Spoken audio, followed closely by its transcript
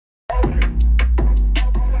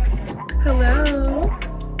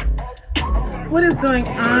What is going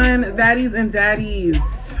on, baddies and daddies?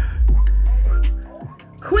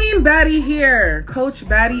 Queen Baddie here. Coach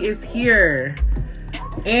Baddie is here.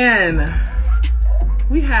 And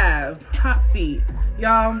we have hot seat.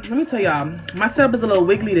 Y'all, let me tell y'all, my setup is a little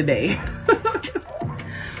wiggly today.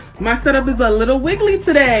 My setup is a little wiggly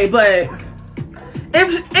today, but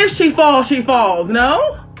if she falls, she falls,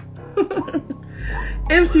 no?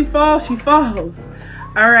 If she falls, she falls.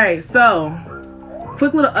 All right, so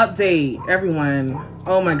quick little update, everyone.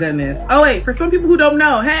 Oh my goodness. Oh wait, for some people who don't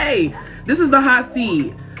know, hey, this is the hot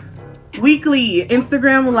seat weekly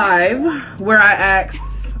Instagram live where I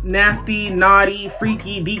ask nasty, naughty,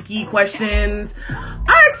 freaky, deaky questions.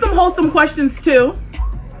 I ask some wholesome questions too.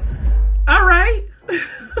 All right.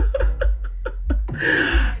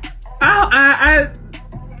 I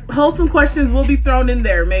wholesome questions will be thrown in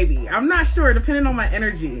there, maybe. I'm not sure, depending on my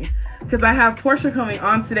energy. Because I have Portia coming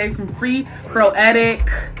on today from Free Proetic,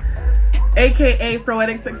 aka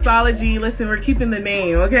Proetic Sexology. Listen, we're keeping the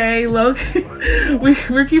name, okay? Look,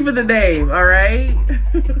 we're keeping the name, all right?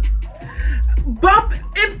 Bump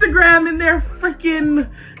Instagram in their freaking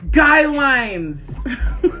guidelines.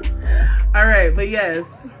 All right, but yes.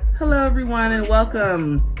 Hello, everyone, and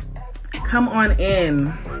welcome. Come on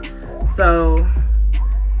in. So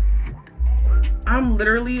I'm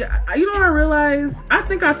literally, you know what I realized? I don't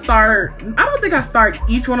think I start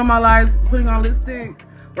each one of my lives putting on lipstick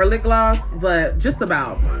or lip gloss, but just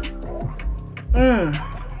about.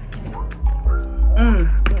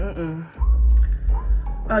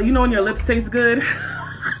 You know when your lips taste good?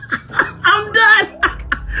 I'm done.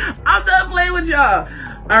 I'm done playing with y'all.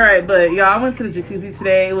 All right, but y'all, I went to the jacuzzi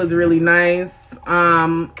today. It was really nice.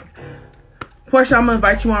 Portia, I'm gonna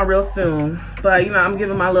invite you on real soon, but you know, I'm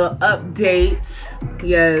giving my little update.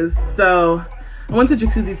 Yes, so I went to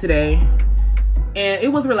jacuzzi today and it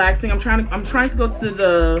was relaxing. I'm trying to go to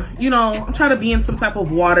the, you know, I'm trying to be in some type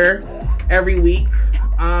of water every week,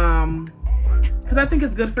 because I think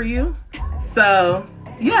it's good for you. So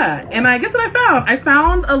yeah, and I guess what I found? I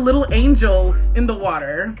found a little angel in the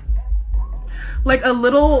water. Like a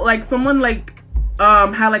little, like someone like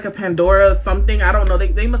had like a Pandora something. I don't know.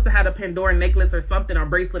 They must have had a Pandora necklace or something, or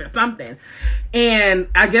bracelet or something. And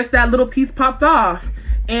I guess that little piece popped off.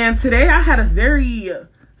 And today I had a very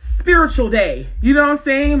spiritual day. You know what I'm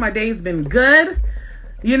saying? My day's been good.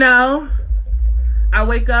 You know, I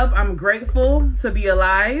wake up, I'm grateful to be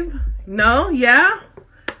alive. No? Yeah?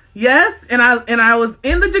 Yes, and I was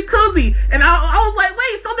in the jacuzzi, and I was like,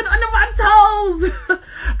 wait, something under my toes.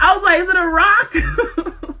 I was like, is it a rock?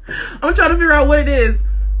 I'm trying to figure out what it is.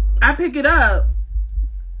 I pick it up,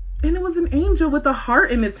 and it was an angel with a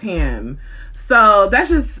heart in its hand. So that's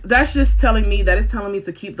just telling me that it's telling me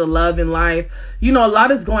to keep the love in life. You know, a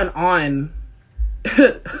lot is going on.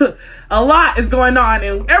 A lot is going on,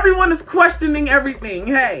 and everyone is questioning everything.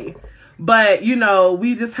 Hey, but you know,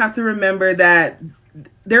 we just have to remember that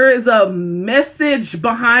there is a message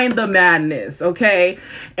behind the madness, okay?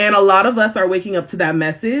 And a lot of us are waking up to that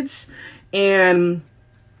message. And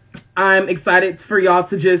I'm excited for y'all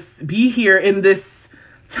to just be here in this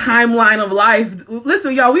timeline of life.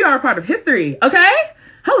 Listen, y'all, we are a part of history, okay?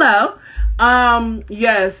 Hello.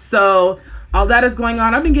 Yes, so all that is going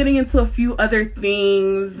on. I've been getting into a few other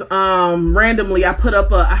things. Randomly, I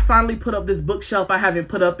finally put up this bookshelf I haven't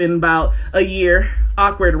put up in about a year.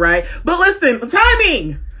 Awkward, right? But listen,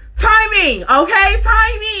 timing, okay?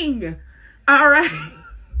 Timing. All right.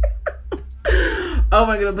 Oh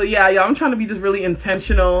my goodness. But yeah, y'all, I'm trying to be just really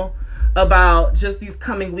intentional about just these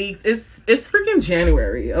coming weeks. It's freaking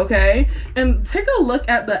January, okay? And take a look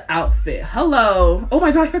at the outfit. Hello. Oh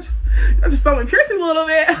my God, I just saw my piercing a little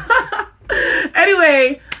bit.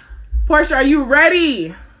 Anyway, Portia, are you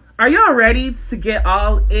ready? Are y'all ready to get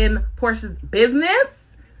all in Portia's business?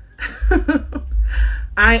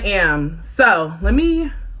 I am. So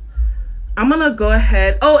I'm gonna go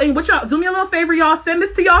ahead. Oh, and what y'all do me a little favor, y'all. Send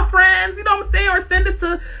this to y'all friends, you know what I'm saying? Or send this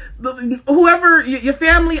to whoever, your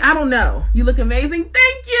family. I don't know. You look amazing.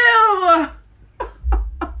 Thank you.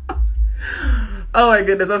 Oh my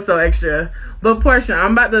goodness, I'm so extra. But Portia,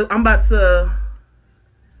 I'm about to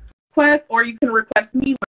request, or you can request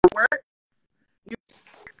me when it works.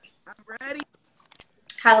 I'm ready.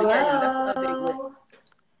 Hello.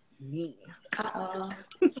 Me. Uh-oh.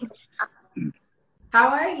 How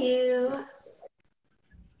are you?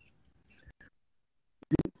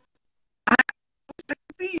 I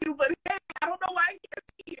see you, but hey, I don't know why I can't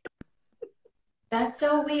see you. That's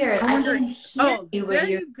so weird. I can hear you. There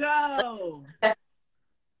you go.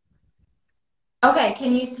 Okay,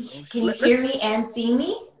 can you hear me and see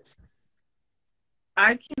me?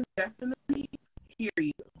 I can definitely hear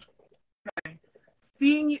you. Okay.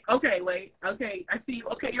 seeing you. Okay, wait. Okay, I see you.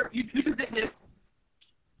 Okay, you just did this.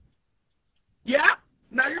 Yeah.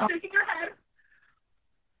 Now you're shaking your head.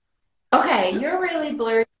 Okay, you're really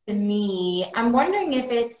blurry to me. I'm wondering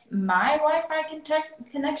if it's my Wi-Fi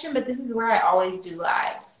connection, but this is where I always do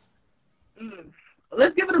lives.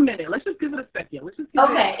 Let's give it a minute. Let's just give it a second. Let's just give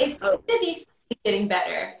Okay, it's to be getting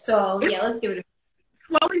better. So yeah, let's give it a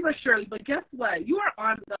slowly but surely. But guess what? You are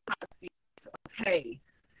on the hot seat. Okay.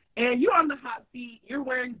 And you're on the hot seat. You're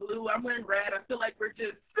wearing blue. I'm wearing red. I feel like we're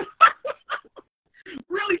just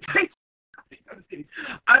really tight. I'm just kidding.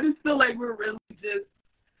 I just feel like we're really just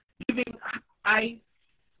giving ice,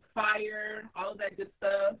 fire, all of that good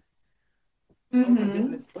stuff. Mm-hmm. Oh my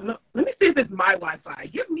goodness. Let me see if it's my Wi-Fi.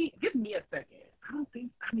 Give me a second.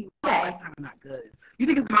 My Wi-Fi is not good. You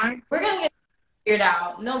think it's mine? We're gonna get it figured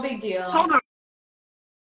out. No big deal. Hold on.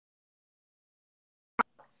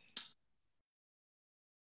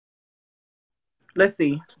 Let's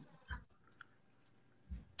see.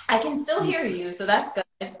 I can still hear you, so that's good.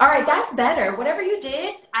 All right, that's better. Whatever you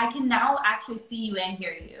did, I can now actually see you and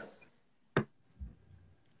hear you.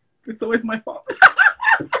 It's always my fault.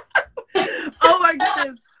 Oh my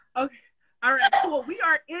goodness. Okay. All right, cool. We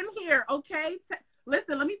are in here, okay?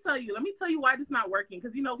 Listen, let me tell you why this is not working.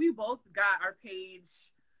 Because, we both got our page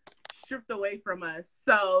stripped away from us.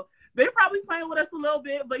 So they're probably playing with us a little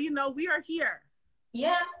bit, but, we are here.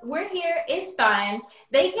 Yeah, we're here. It's fine.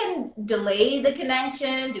 They can delay the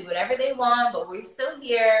connection, do whatever they want, but we're still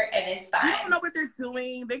here, and it's fine. You don't know what they're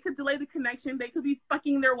doing. They could delay the connection. They could be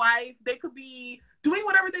fucking their wife. They could be doing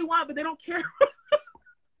whatever they want, but they don't care.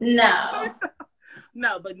 No.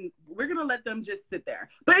 No, but we're gonna let them just sit there.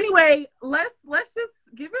 But anyway, let's just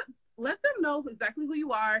let them know exactly who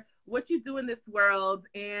you are, what you do in this world,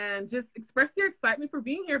 and just express your excitement for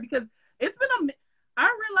being here, because it's been I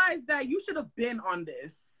realized that you should have been on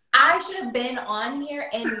this. I should have been on here,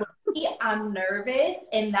 and I'm nervous,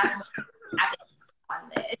 and that's why I'm on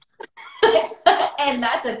this. And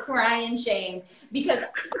that's a crying shame, because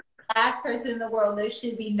I'm the last person in the world that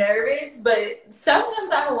should be nervous, but sometimes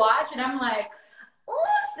I watch and I'm like, oh,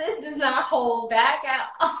 sis does not hold back at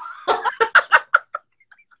all.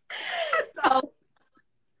 So,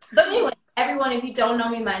 but anyway, everyone, if you don't know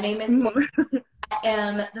me, my name is Portia. I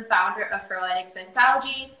am the founder of Froetic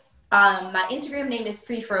Sexology. My Instagram name is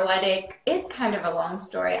FreeFroetic. It's kind of a long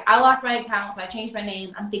story. I lost my account, so I changed my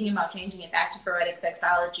name. I'm thinking about changing it back to Froetic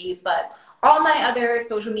Sexology, but all my other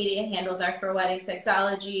social media handles are Froetic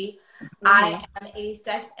Sexology. I am a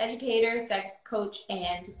sex educator, sex coach,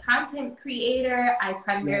 and content creator. I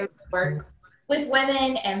primarily work with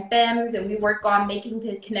women and femmes, and we work on making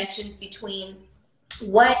the connections between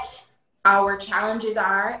what our challenges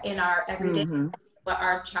are in our everyday, what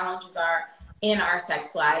our challenges are in our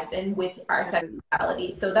sex lives and with our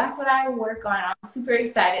sexuality. So that's what I work on. I'm super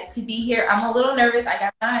excited to be here. I'm a little nervous.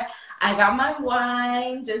 I got my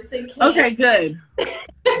wine just in case. Okay, good.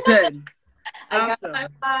 Good. I got my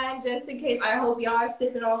wine just in case. I hope y'all are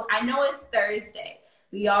sipping on. I know it's Thursday.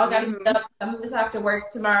 We all got to get up. Some of us have to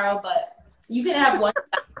work tomorrow, but you can have one.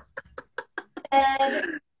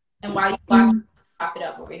 And while you watch, pop it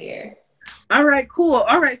up over here. All right, cool.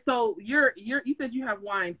 All right, so you said you have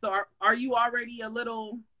wine. So are you already a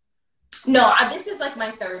little? No, this is like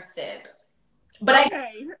my third sip. But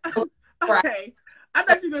okay. Okay. I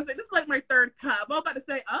thought you were gonna say this is like my third cup. I was about to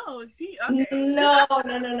say, oh, okay. No.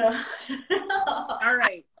 All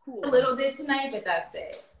right, cool. A little bit tonight, but that's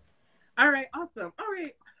it. All right, awesome. All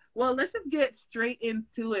right. Well, let's just get straight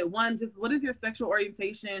into it. One, just what is your sexual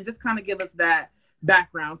orientation? Just kind of give us that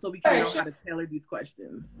background so we can know how to tailor these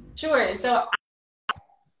questions. Sure. So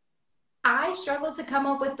I struggled to come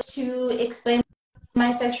up with to explain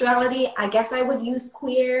my sexuality. I guess I would use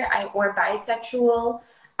queer or bisexual.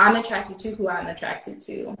 I'm attracted to who I'm attracted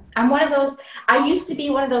to. I'm one of those, I used to be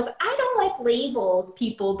one of those, I don't like labels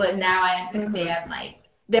people, but now I understand like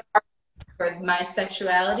there are for my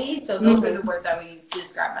sexuality. So those are the words I would use to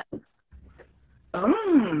describe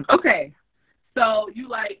my. Okay. So you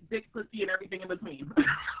like big pussy and everything in between.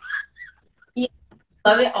 Yeah,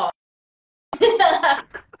 love it all.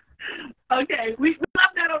 Okay, we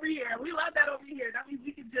love that over here. That means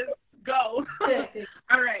we can just go.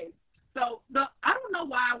 All right. So I don't know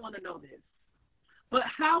why I want to know this, but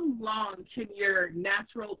how long can your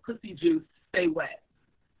natural pussy juice stay wet?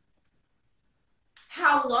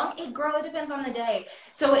 How long? It depends on the day.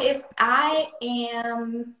 So if I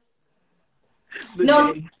am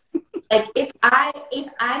like if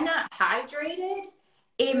I'm not hydrated,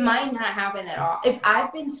 it might not happen at all. If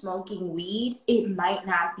I've been smoking weed, it might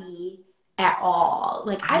not be at all.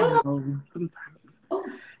 Like I don't know.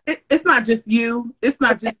 It's not just you. It's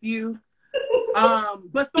not just you.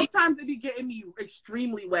 But sometimes it be getting me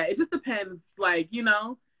extremely wet. It just depends, like, you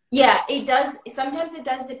know. Yeah, it does. Sometimes it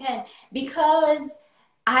does depend because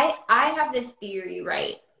I have this theory,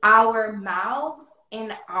 right? Our mouths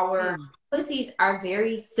and our Mm. pussies are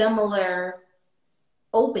very similar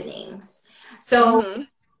openings. So Mm-hmm.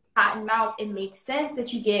 cotton mouth, it makes sense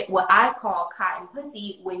that you get what I call cotton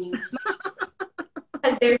pussy when you smell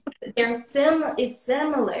because it's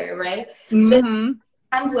similar, right? So Mm-hmm.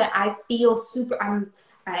 times when I feel I'm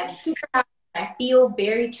super happy, I feel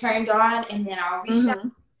very turned on, and then I'll reach out, Mm-hmm.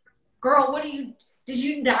 girl, did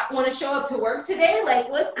you not want to show up to work today? Like,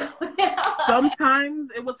 what's going on? Sometimes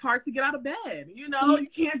it was hard to get out of bed. You know, you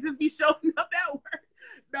can't just be showing up at work.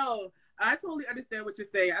 No, I totally understand what you're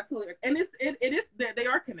saying. I totally, and it is that they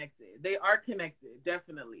are connected. They are connected,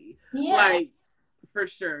 definitely. Yeah. Like for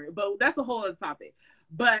sure. But that's a whole other topic.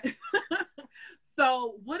 But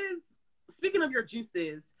so what is speaking of your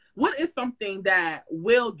juices, what is something that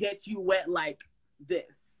will get you wet like this?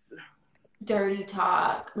 Dirty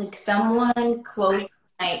talk. Like someone close to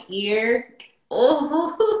my ear.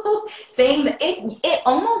 Oh, saying that it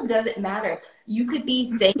almost doesn't matter. You could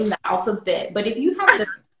be saying the alphabet, but if you have the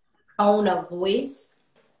tone of voice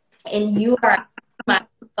and you are my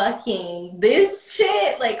fucking this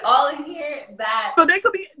shit, like all in here, So that's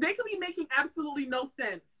they could be making absolutely no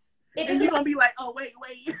sense. it And doesn't. you're gonna be like, oh wait.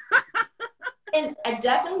 And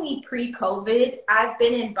definitely pre-COVID, I've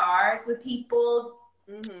been in bars with people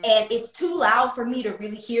Mm-hmm. and it's too loud for me to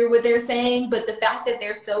really hear what they're saying. But the fact that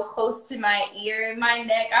they're so close to my ear and my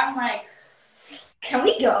neck, I'm like, can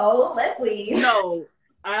we go? Let's leave. No,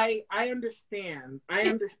 I understand.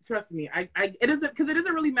 Trust me. I it isn't because it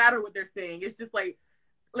doesn't really matter what they're saying. It's just like,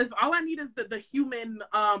 listen. All I need is the human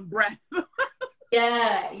breath.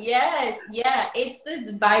 Yeah, yes, yeah. It's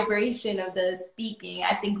the vibration of the speaking,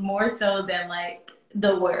 I think, more so than like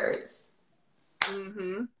the words.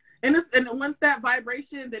 Mm-hmm. And once that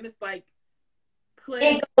vibration, then it's like It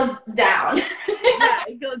click. goes down. Yeah,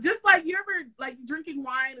 it goes just like you ever like drinking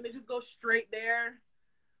wine and it just goes straight there.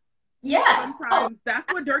 Yeah. Oh, Sometimes that's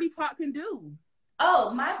what dirty talk can do.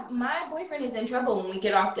 oh, my boyfriend is in trouble when we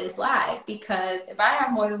get off this live because if I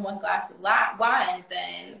have more than one glass of wine,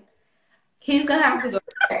 then he's gonna have to go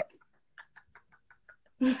there.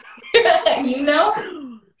 You know?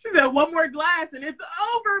 She said one more glass and it's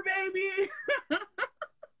over, baby.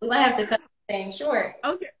 We might have to cut the thing short.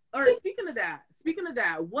 Okay. All right. Speaking of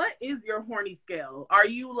that, what is your horny scale? Are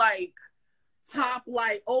you like top,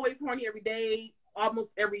 like always horny every day, almost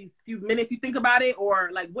every few minutes you think about it, or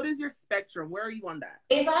like what is your spectrum? Where are you on that?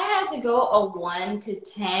 If I had to go a 1 to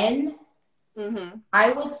 10, Mm-hmm.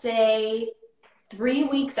 I would say 3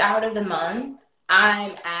 weeks out of the month,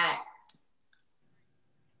 I'm at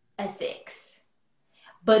a 6.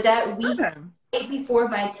 But that week Okay. right before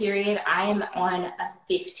my period, I am on a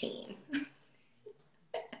 15.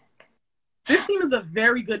 15 is a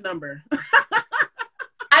very good number.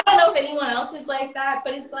 I don't know if anyone else is like that,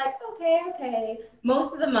 but it's like, okay.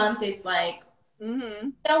 Most of the month, it's like, Mm-hmm.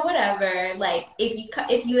 no, whatever. Like,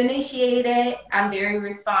 if you initiate it, I'm very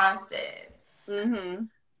responsive. Mm-hmm.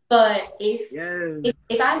 But Yes.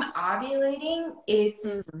 if I'm ovulating,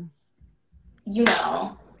 it's, Mm-hmm. you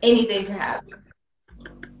know, anything could happen.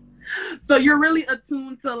 So you're really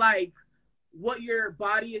attuned to like what your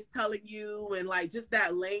body is telling you and like just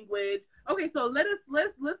that language. Okay, so let's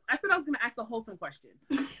I said I was gonna ask a wholesome question.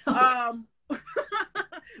 Um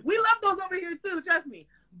we love those over here too, trust me.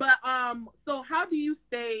 But so how do you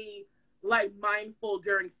stay like mindful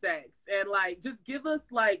during sex? And like just give us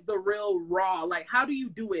like the real raw, like how do you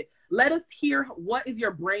do it? Let us hear what is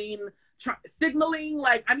your brain signaling?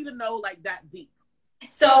 Like I need to know like that deep.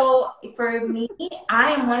 So for me,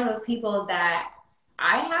 I am one of those people that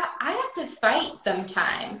I have to fight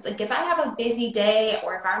sometimes. Like if I have a busy day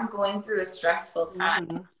or if I'm going through a stressful time,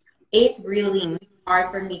 Mm-hmm. it's really Mm-hmm. hard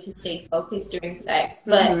for me to stay focused during sex.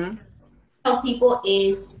 But Mm-hmm. tell people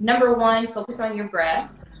is number one, focus on your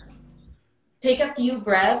breath. Take a few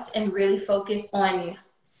breaths and really focus on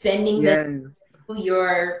sending them Yes. to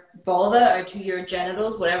your vulva or to your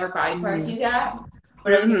genitals, whatever body parts Mm-hmm. you got,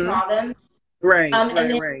 whatever you Mm-hmm. call them. Right, And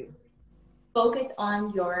then right. focus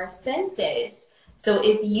on your senses. So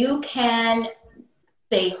if you can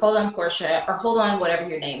say, hold on, Portia, or hold on, whatever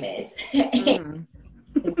your name is, Mm-hmm.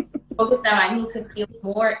 focus now. I need to feel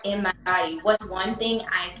more in my body. What's one thing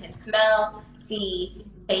I can smell, see,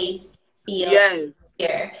 taste, feel, Yes.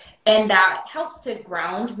 hear? And that helps to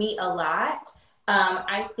ground me a lot.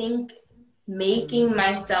 I think making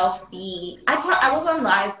myself I was on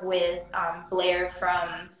live with Blair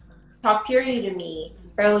from Talk Purity to Me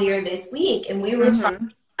earlier this week, and we were talking Mm-hmm.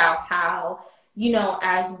 about how, you know,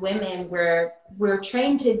 as women, we're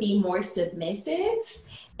trained to be more submissive.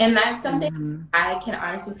 And that's something I can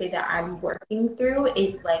honestly say that I'm working through,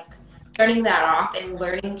 is like turning that off and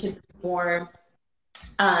learning to be more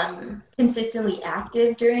consistently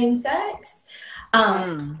active during sex.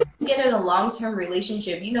 Get in a long-term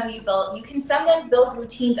relationship, you know, you can sometimes build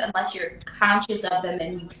routines unless you're conscious of them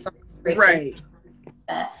and you start breaking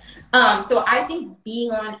that. So I think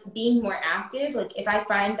being more active, like if I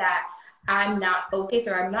find that I'm not focused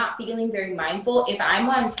or I'm not feeling very mindful, if I'm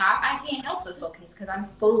on top, I can't help but focus because I'm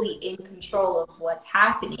fully in control of what's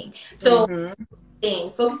happening. So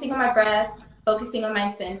things, focusing on my breath, focusing on my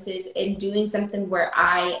senses, and doing something where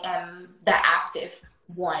I am the active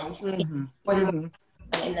one in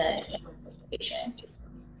the situation.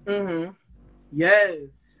 Yes.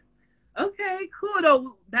 Okay, cool.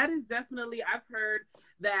 Though that is definitely, I've heard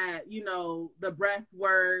that, you know, the breath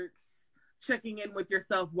works, checking in with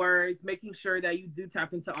yourself works, making sure that you do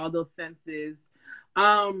tap into all those senses.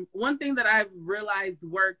 One thing that I've realized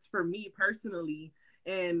worked for me personally,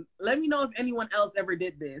 and let me know if anyone else ever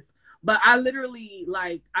did this, but I literally,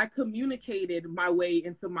 like, I communicated my way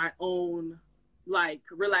into my own, like,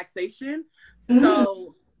 relaxation.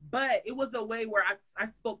 So, but it was a way where I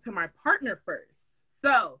spoke to my partner first.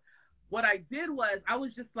 So what I did was I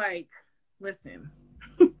was just like, listen,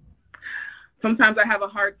 sometimes I have a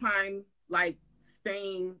hard time, like,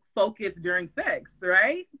 staying focused during sex,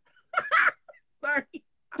 right? Sorry.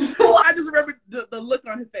 I just remember the look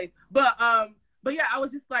on his face. But yeah, I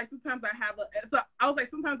was just like, sometimes I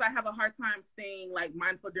have a hard time staying, like,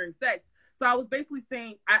 mindful during sex. So I was basically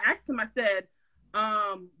saying, I asked him, I said,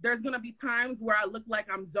 there's gonna be times where I look like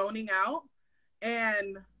I'm zoning out,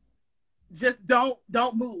 and just don't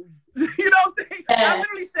move. You know what I'm saying? I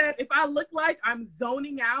literally said, if I look like I'm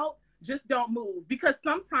zoning out, just don't move. Because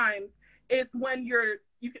sometimes it's when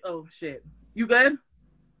oh shit, you good?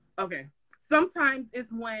 Okay. Sometimes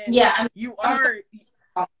it's when you are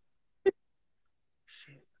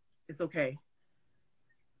shit. It's okay.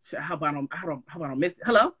 Shit, how about I don't miss it?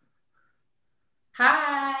 Hello?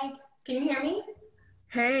 Hi. Can you hear me?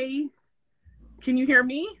 Hey. Can you hear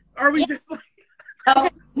me? Or are we just like okay.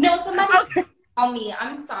 No, somebody call me.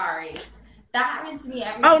 I'm sorry. That happens to me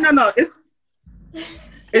every time. time. No.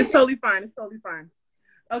 It's totally fine. It's totally fine.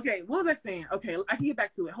 Okay, what was I saying? Okay, I can get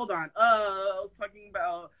back to it. Hold on. I was talking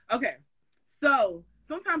about, okay. So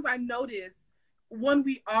sometimes I notice when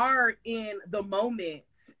we are in the moment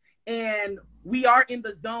and we are in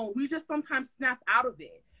the zone, we just sometimes snap out of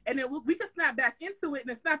it. And then we can snap back into it and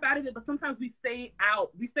then snap out of it, but sometimes we stay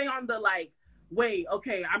out. We stay on the, like, wait,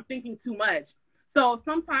 okay, I'm thinking too much. So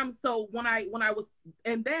sometimes, when I was,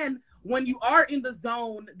 and then when you are in the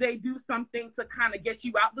zone, they do something to kind of get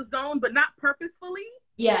you out the zone, but not purposefully.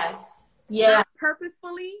 Yes. Yeah. Not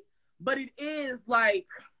purposefully, but it is like,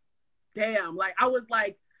 damn, like I was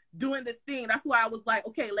like doing this thing. That's why I was like,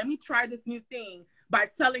 okay, let me try this new thing by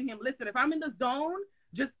telling him, listen, if I'm in the zone,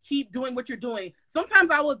 just keep doing what you're doing.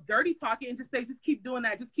 Sometimes I will dirty talk it and just say, just keep doing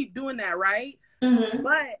that, right?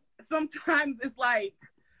 But sometimes it's like,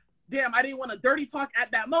 damn, I didn't want to dirty talk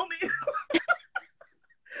at that moment.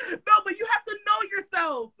 No, but you have to know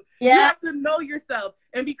yourself. Yeah. You have to know yourself.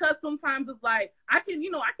 And because sometimes it's like, I can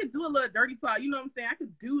do a little dirty talk, you know what I'm saying? I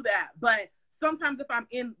could do that. But sometimes if I'm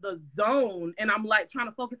in the zone and I'm like trying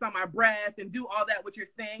to focus on my breath and do all that, what you're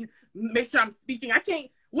saying, make sure I'm speaking. I can't,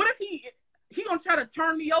 what if he gonna try to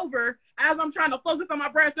turn me over as I'm trying to focus on my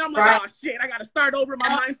breath, and I'm like, oh shit, I gotta start over my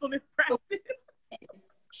mindfulness practice.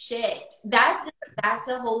 Shit. That's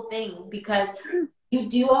the whole thing, because you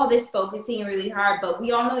do all this focusing really hard, but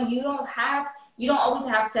we all know you don't always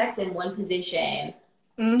have sex in one position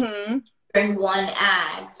during one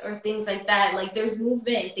act or things like that. Like, there's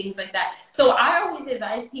movement and things like that. So I always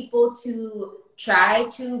advise people to try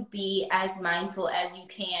to be as mindful as you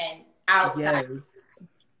can outside. Yes.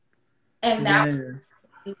 And that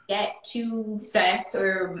you get to sex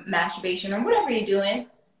or masturbation or whatever you're doing,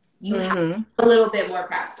 you have a little bit more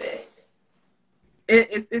practice.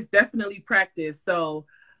 It's definitely practice. So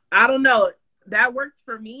I don't know. That works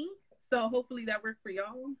for me. So hopefully that works for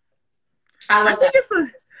y'all. I think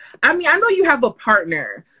that. I know you have a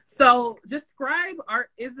partner. So describe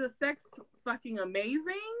is the sex fucking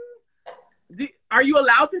amazing? Are you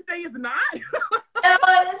allowed to say it's not? No,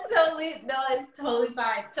 it's totally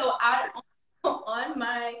fine. So I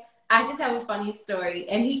just have a funny story,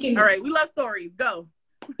 and he can. All right, we love stories. Go.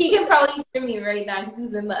 He can probably hear me right now because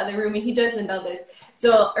he's in the other room and he doesn't know this.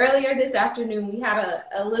 So earlier this afternoon, we had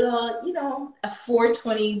a little, a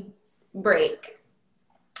 4:20 break.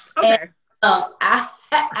 Okay. And,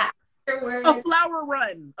 afterwards, a flower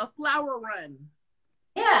run.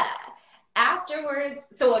 Yeah, afterwards,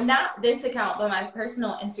 so not this account, but my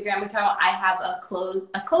personal Instagram account, I have a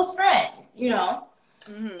close friends, you know?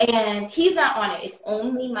 And he's not on it. It's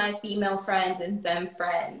only my female friends and them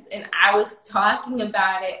friends. And I was talking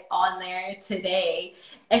about it on there today.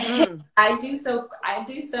 And I do so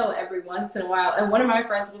every once in a while. And one of my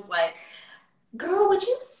friends was like, girl, would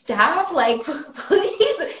you stop? Like,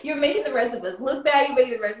 please, you're making the rest of us look bad. You're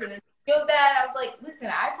making the rest of us feel bad. I was like, listen,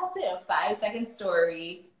 I posted a 5-second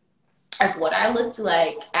story of what I looked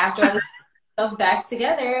like after I was myself back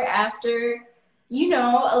together after, you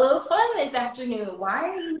know, a little fun this afternoon. Why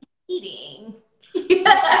are you hating?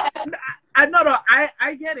 I know, no,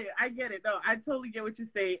 I get it. I get it. No, I totally get what you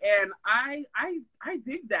say, and I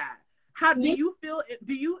dig that. How do you feel?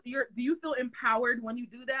 Do you feel empowered when you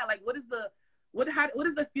do that? Like, what is the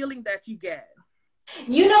feeling that you get?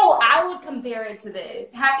 You know, I would compare it to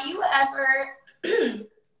this. Have you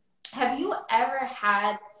ever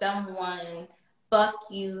had someone fuck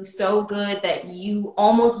you so good that you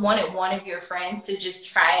almost wanted one of your friends to just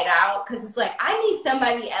try it out? Because it's like, I need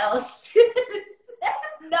somebody else to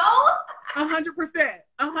no? 100%.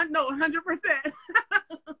 100%.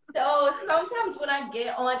 So sometimes when I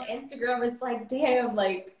get on Instagram, it's like, damn,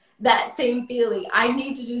 like that same feeling. I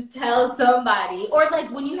need to just tell somebody. Or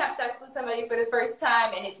like when you have sex with somebody for the first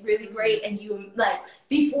time and it's really great, and you like,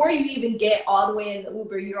 before you even get all the way in the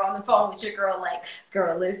Uber, you're on the phone with your girl like,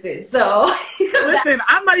 girl, listen. So listen,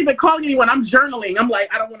 I'm not even calling anyone. I'm journaling. I'm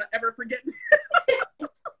like, I don't want to ever forget.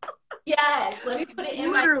 Yes, let me put it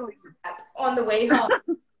in Literally. my on the way home.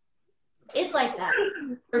 It's like that.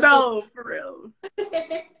 For real.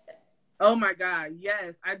 Oh my God,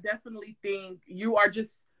 yes. I definitely think you are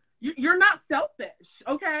just, you're not selfish,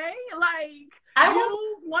 okay? Like,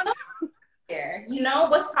 want there. You know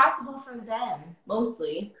what's possible for them,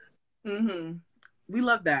 mostly. We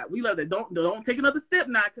love that. We love that. Don't take another sip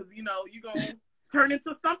now, because you know you're gonna turn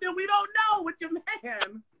into something we don't know with your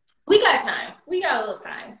man. We got time. We got a little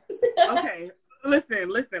time. Okay,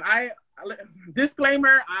 listen.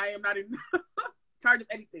 Disclaimer: I am not in charge of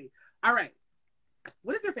anything. All right.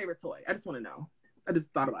 What is your favorite toy? I just want to know. I just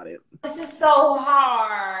thought about it. This is so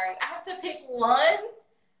hard. I have to pick one?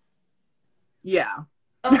 Yeah.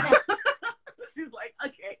 Okay. She's like,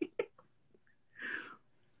 okay.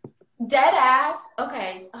 Dead ass.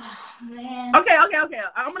 Okay. Oh, man. Okay. I'm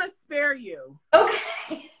going to spare you.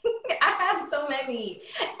 Okay. I have so many.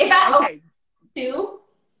 Two?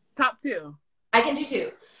 Top two. I can do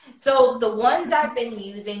two. So the ones I've been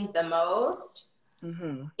using the most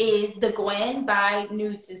is the Gwen by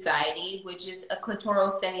Nude Society, which is a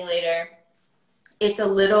clitoral stimulator. It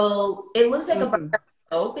looks like a bar of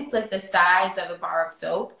soap. It's like the size of a bar of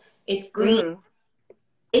soap. It's green.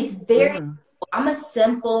 It's very, I'm a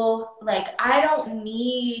simple, like, I don't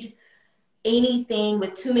need anything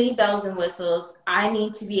with too many bells and whistles. I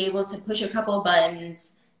need to be able to push a couple of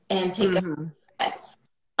buttons and take a test.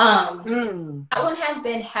 That one has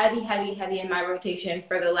been heavy in my rotation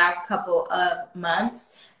for the last couple of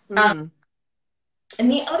months. And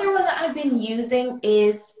the other one that I've been using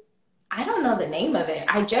is, I don't know the name of it.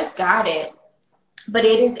 I just got it, but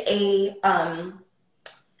it is a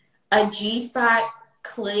G-spot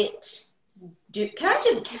clit.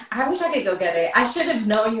 I wish I could go get it. I should have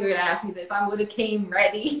known you were gonna ask me this. I would have came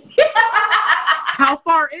ready. How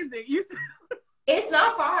far is it? It's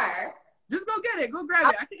not far. Just go get it. Go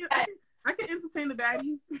grab it. I can entertain the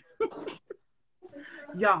baddies.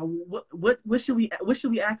 Y'all, what should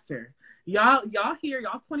we ask her? Y'all here,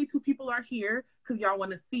 y'all 22 people are here because y'all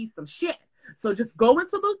want to see some shit. So just go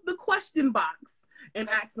into the question box and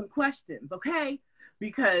ask some questions, okay?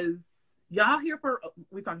 Because y'all here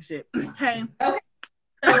we talking shit. Okay. Okay.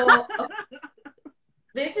 So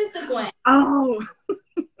this is the Gwen. Oh.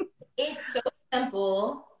 It's so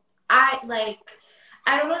simple.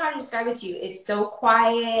 I don't know how to describe it to you. It's so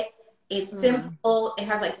quiet. It's simple. It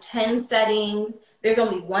has like 10 settings. There's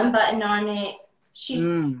only one button on it.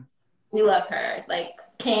 We love her. Like,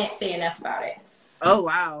 can't say enough about it. Oh,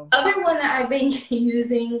 wow. Other one that I've been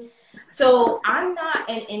using. So I'm not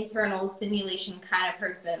an internal stimulation kind of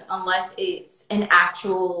person unless it's an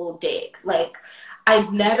actual dick. Like,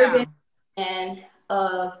 I've never been a fan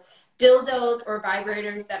of dildos or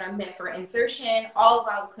vibrators that are meant for insertion, all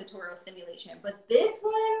about clitoral stimulation. But this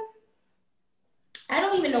one, I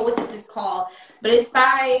don't even know what this is called, but it's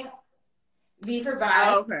by V for Vibe.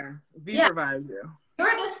 Oh, okay. V for Vibe, yeah.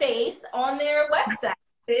 You're the face on their website,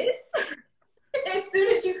 sis. As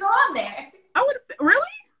soon as you go on there. I would say, really?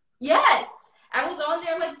 Yes. I was on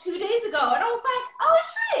there like 2 days ago, and I was like, oh,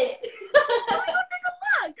 shit. Let me go take a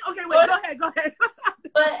look. Okay, wait, go ahead.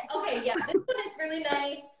 But, okay, yeah, this one is really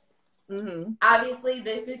nice. Obviously,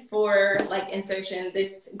 this is is for like insertion.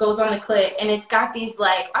 This goes on the clit, and it's got these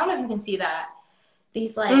like, I don't know if you can see that.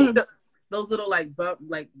 These like those little like bump,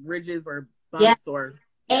 like ridges or bumps, yeah. or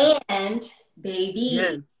And baby,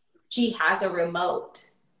 yes. she has a remote.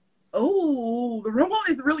 Oh, the remote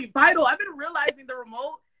is really vital. I've been realizing the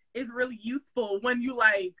remote is really useful when you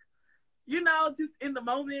like, you know, just in the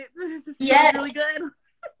moment. It's just Yes. really good.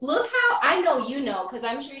 Look how, I know you know, because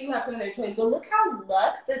I'm sure you have some of their toys, but look how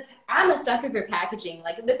luxe that I'm a sucker for packaging.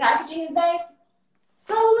 Like, the packaging is nice.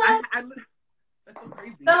 So luxe. That's so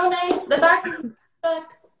crazy. So nice. The box is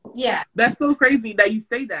yeah. That's so crazy that you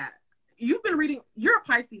say that. You've been reading, you're a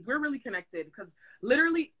Pisces. We're really connected because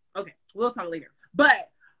literally, okay, we'll talk later.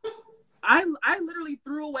 But I literally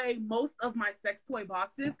threw away most of my sex toy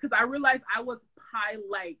boxes because I realized I was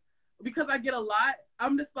like, because I get a lot,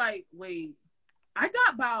 I'm just like, wait, I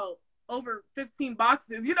got about over 15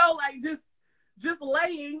 boxes, you know, like just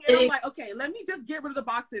laying. And I'm like, okay, let me just get rid of the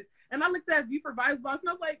boxes. And I looked at View for Vibes box and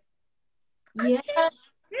I was like, yeah,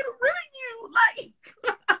 get rid of you. Like,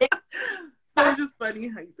 so it's just funny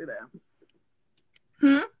how you say that.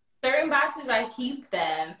 Certain boxes, I keep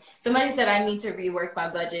them. Somebody said I need to rework my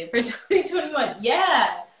budget for 2021.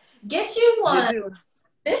 Yeah. Get you one.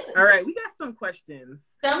 All right, we got some questions.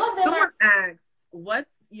 Some of them Someone asks,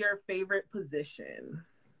 what's your favorite position?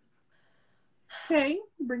 Okay,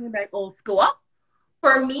 bringing back old school.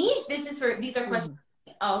 For me, these are questions.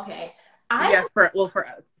 Oh, okay. Yes, for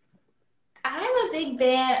us. I'm a big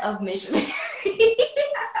fan of missionary.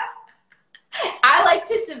 I like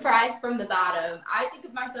to surprise from the bottom. I think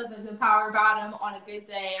of myself as a power bottom on a good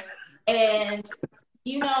day. And,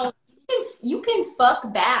 you know, you can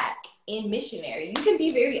fuck back in missionary. You can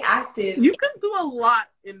be very active. You can do a lot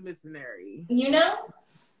in missionary. You know?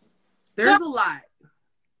 There's a lot.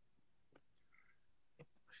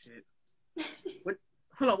 Shit.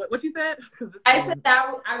 Hold on, what you said? I said that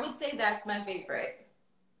I would say that's my favorite.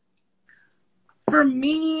 For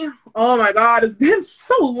me, oh my God, it's been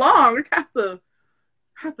so long. I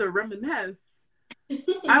have to reminisce.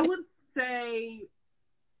 I would say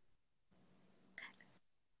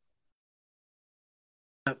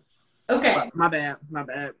okay. My bad. My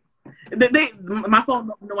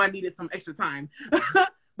phone know I needed some extra time.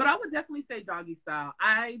 But I would definitely say doggy style.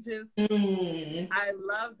 I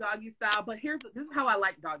love doggy style, but this is how I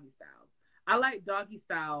like doggy style. I like doggy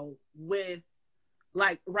style with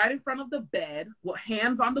like right in front of the bed with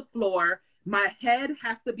hands on the floor. My head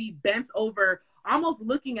has to be bent over, almost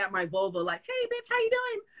looking at my vulva like, hey bitch, how you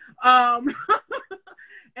doing?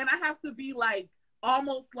 And I have to be like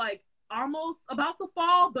almost about to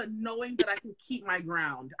fall, but knowing that I can keep my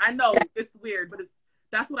ground. I know it's weird, but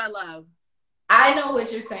that's what I love. I know what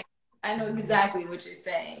you're saying. I know exactly what you're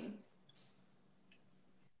saying.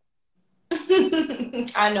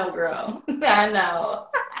 I know, girl. I know.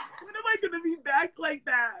 When am I gonna be back like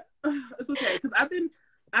that? It's okay, because I've been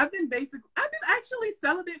actually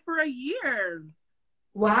celibate for a year.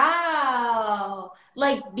 Wow.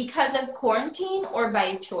 Like because of quarantine or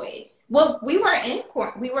by choice? Well, we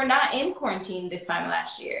were not in quarantine this time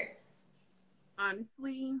last year.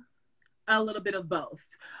 Honestly, a little bit of both.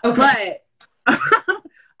 Okay. But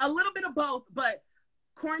a little bit of both, but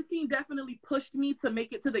quarantine definitely pushed me to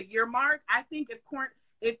make it to the year mark. I think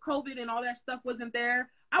if COVID and all that stuff wasn't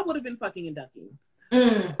there, I would have been fucking and ducking.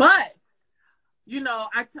 But, you know,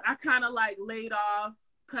 I kind of like laid off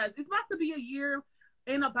because it's about to be a year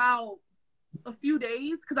in about a few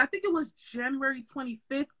days, because I think it was January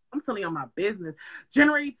 25th. I'm telling you all my business.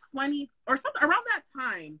 January 20 or something around that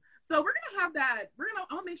time. So we're going to have that.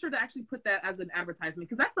 I'll make sure to actually put that as an advertisement,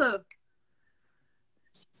 because that's a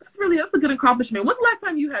good accomplishment. When's the last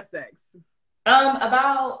time you had sex?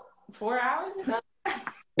 About 4 hours ago.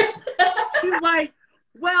 She's like,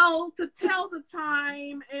 well, to tell the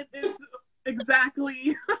time, it is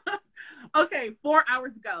exactly okay, 4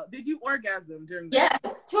 hours ago. Did you orgasm during that?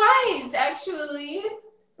 Yes, twice actually,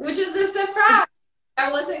 which is a surprise.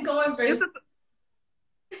 I wasn't going for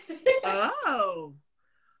Oh,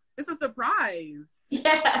 it's a surprise.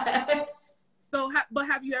 Yes. So, but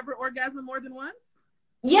have you ever orgasmed more than once?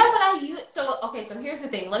 Yeah, but so here's the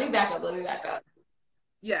thing. Let me back up.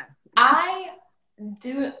 Yeah.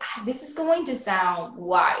 This is going to sound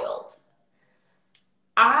wild.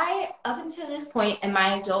 Up until this point in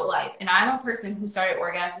my adult life, and I'm a person who started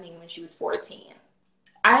orgasming when she was 14,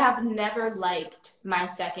 I have never liked my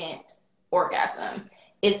second orgasm.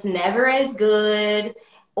 It's never as good,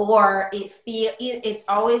 or it's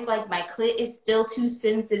always like my clit is still too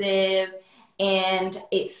sensitive and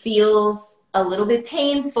it feels a little bit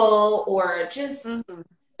painful, or just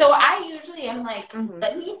so I usually am like,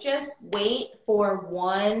 let me just wait for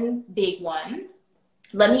one big one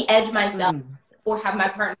let me edge myself Mm. or have my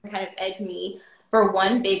partner kind of edge me for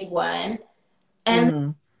one big one and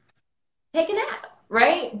Mm. take a nap,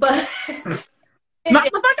 right? But Knock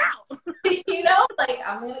the fuck out. you know, like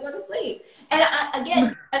I'm gonna go to sleep. And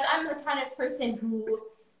again, because I'm the kind of person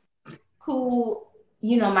who,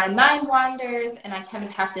 you know, my mind wanders and I kind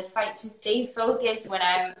of have to fight to stay focused when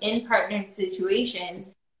I'm in partnered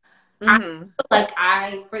situations. I Mm-hmm. feel like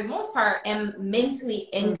I, for the most part, am mentally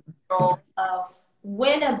in control of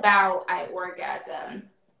when about I orgasm.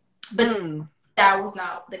 But Mm. that was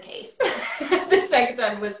not the case. The second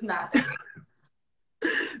time was not the case.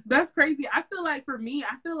 That's crazy. I feel like for me,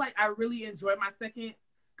 I feel like I really enjoy my second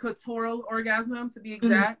clitoral orgasm, to be Mhm.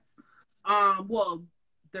 exact. Well,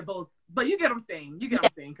 they're both, but you get what I'm saying. You get what Yeah.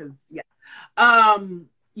 I'm saying, because yeah.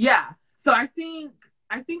 Yeah. So I think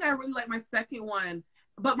I really like my second one,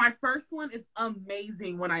 but my first one is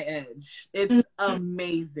amazing when I edge. It's Mhm.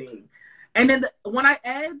 amazing. And then when I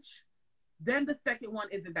edge, then the second one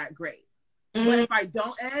isn't that great. But Mhm. if I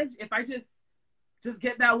don't edge, if I just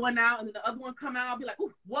get that one out and then the other one come out, I'll be like,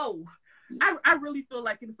 ooh, whoa. I really feel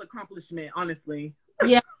like it's an accomplishment, honestly.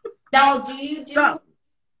 Yeah. Now, do you do So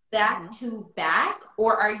back to back,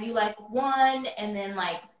 or are you like one and then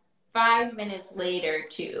like 5 minutes later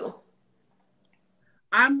two?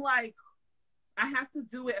 I'm like, I have to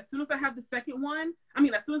do it as soon as I have the second one. I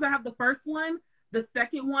mean, as soon as I have the first one, the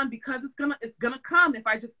second one, because it's gonna come if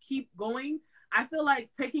I just keep going. I feel like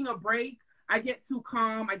taking a break, I get too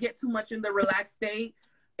calm, I get too much in the relaxed state,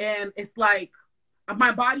 and it's like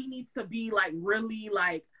my body needs to be like really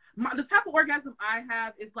like the type of orgasm I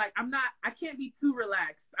have is like I can't be too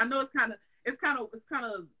relaxed. I know it's kind of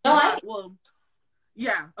No, I not well.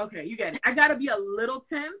 Yeah, okay, you get it. I gotta be a little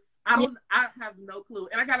tense. I have no clue.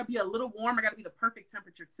 And I gotta be a little warm. I gotta be the perfect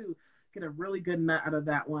temperature too. Get a really good nut out of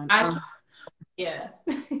that one. I yeah.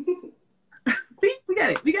 See, we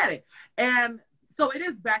get it. We get it. And so it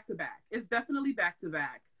is back to back. It's definitely back to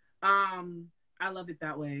back. I love it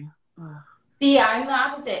that way. Ugh. See, I'm the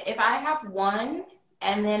opposite. If I have one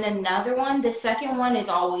and then another one, the second one is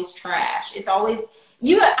always trash. It's always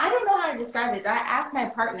you. I don't know how to describe this. I asked my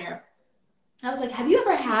partner. I was like, "Have you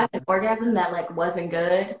ever had an orgasm that like wasn't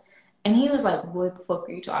good?" And he was like, "What the fuck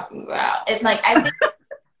are you talking about?" And like, I think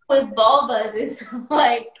with vulvas, it's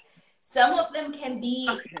like some of them can be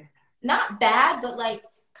Okay. not bad, but like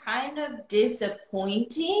kind of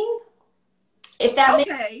disappointing. If that makes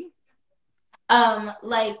Okay.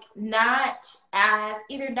 like not as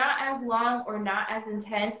either not as long or not as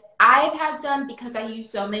intense. I've had some because I use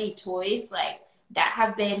so many toys like that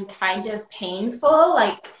have been kind of painful.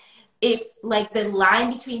 Like it's like the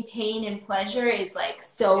line between pain and pleasure is like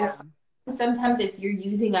so Yeah. fine. Sometimes if you're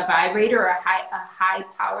using a vibrator or a high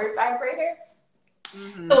powered vibrator.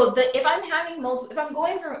 Mm-hmm. So if I'm having multiple if I'm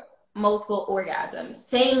going for multiple orgasms,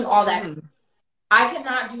 saying all that Mm-hmm. I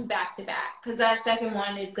cannot do back to back because that second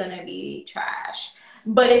one is gonna be trash.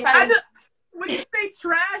 But if I I just when you say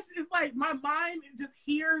trash, it's like my mind just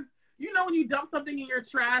hears. You know when you dump something in your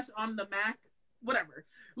trash on the Mac, whatever,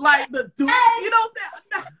 like the doom. You yes, know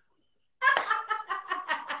that.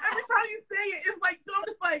 Every time you say it, it's like I'm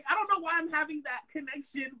just like I don't know why I'm having that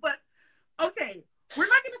connection, but okay, we're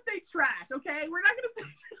not gonna say trash. Okay, we're not gonna say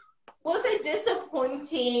we'll say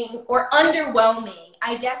disappointing or underwhelming.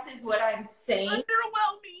 I guess is what I'm saying.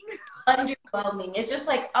 underwhelming. Underwhelming. It's just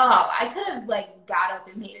like oh, I could have like got up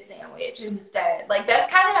and made a sandwich instead. Like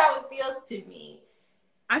that's kind of how it feels to me.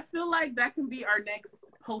 I feel like that can be our next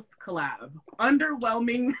post collab.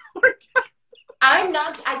 Underwhelming. I'm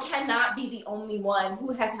not. I cannot be the only one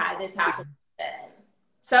who has had this happen.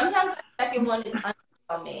 Sometimes the second one is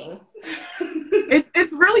underwhelming.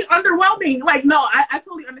 It's really underwhelming. Like, no, I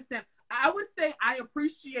totally understand. I would say I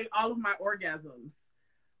appreciate all of my orgasms.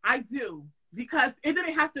 I do. Because it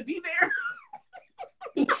didn't have to be there.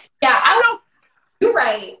 Yeah, I know. you're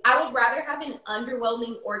right. I would rather have an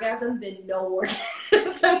underwhelming orgasm than no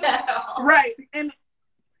orgasm at all. Right. And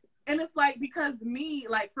it's like because me,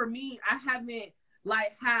 like for me, I haven't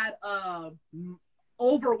like had a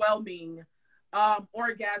overwhelming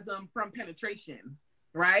orgasm from penetration.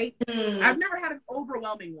 Right? Mm, I've never had an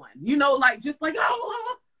overwhelming one. You know, like just like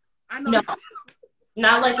oh I know no,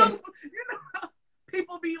 not like a you know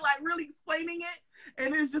people be like really explaining it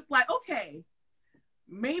and it's just like okay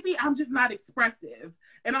maybe I'm just not expressive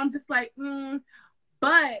and I'm just like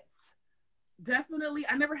but definitely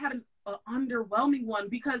I never had an underwhelming one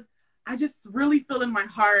because I just really feel in my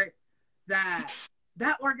heart that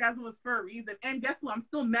that orgasm was for a reason and guess what I'm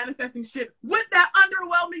still manifesting shit with that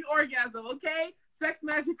underwhelming orgasm. Okay, sex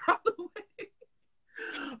magic all the way.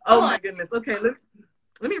 Oh come on. my goodness. Okay,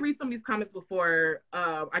 let me read some of these comments before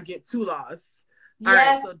I get too lost. All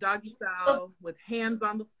right, Yes. so doggy style with hands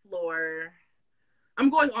on the floor. I'm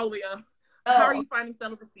going all the way up. How are Oh, you finding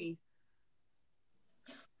celibacy?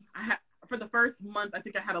 I had for the first month, I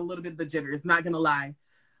think I had a little bit of the jitters. Not gonna lie,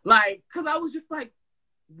 like, cause I was just like,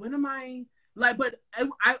 when am I like? But I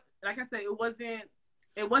like I said,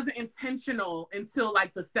 it wasn't intentional until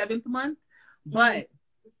like the 7th month, mm, but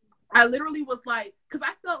I literally was like, because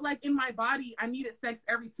I felt like in my body, I needed sex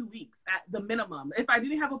every 2 weeks at the minimum. If I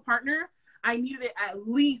didn't have a partner, I needed it at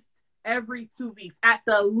least every 2 weeks, at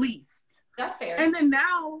the least. that's fair. And then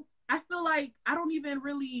now I feel like I don't even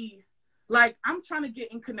really like I'm trying to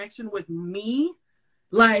get in connection with me.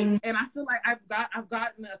 Like, Mm. and I feel like I've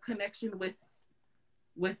gotten a connection with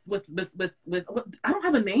I don't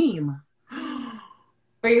have a name.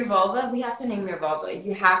 For your vulva, we have to name your vulva.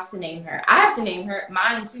 You have to name her. I have to name her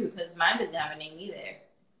mine too, because mine doesn't have a name either.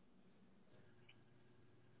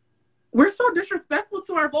 We're so disrespectful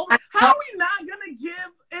to our vulva. I How know are we not gonna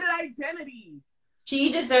give it an identity? she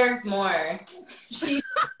deserves more. She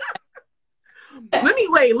Let me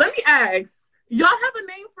ask. Y'all have a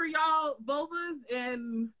name for y'all vulvas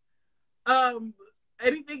and um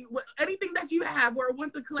anything that you have or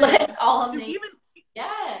want to claim. let's all Just name.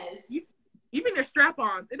 Yes. even your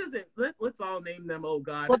strap-ons. It doesn't. Let's all name them. Oh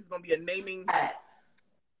God, this is gonna be a naming.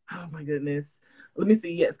 Oh my goodness. Let me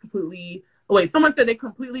see. Yes, completely. Oh, wait, someone said they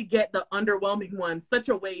completely get the underwhelming one. Such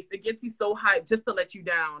a waste. It gets you so hyped just to let you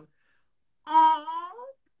down. Aww.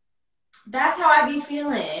 That's how I be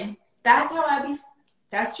feeling. That's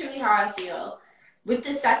truly how I feel with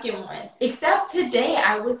the second ones. Except today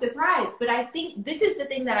I was surprised. But I think this is the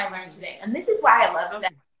thing that I learned today. And this is why I love Okay.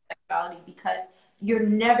 sexuality, because you're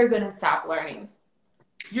never going to stop learning.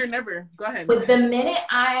 You're never. Go ahead. But the minute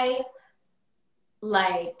I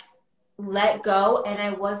like let go and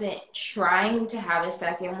I wasn't trying to have a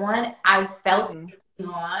second one, I felt it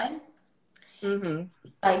on. Mm-hmm.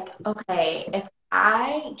 Like, okay, if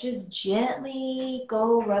I just gently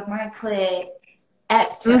go rub my clit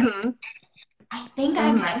extra, Mm-hmm. I think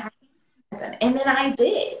I might have orgasm. And then I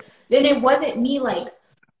did. Then it wasn't me like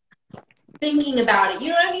thinking about it. You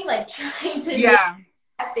know what I mean? Like trying to make Yeah.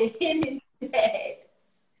 it happen instead.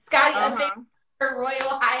 Scotty, I'm Uh-huh. Her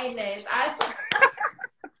Royal Highness.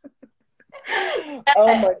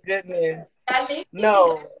 Oh my goodness. That makes me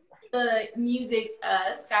No. think of the music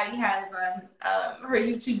Scotty has on her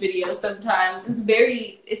YouTube videos sometimes.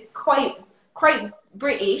 It's quite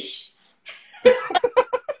British.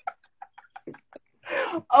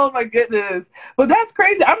 Oh my goodness. But that's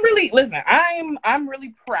crazy. I'm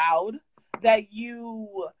really proud that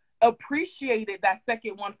you appreciated that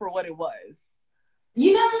second one for what it was.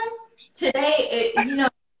 You know, today,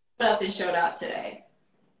 put up and showed out today.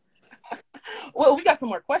 Well, we got some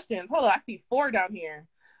more questions. Hold on, I see 4 down here.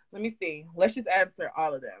 Let me see. Let's just answer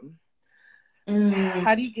all of them.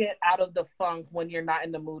 How do you get out of the funk when you're not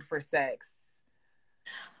in the mood for sex?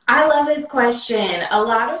 I love this question. A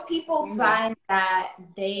lot of people find that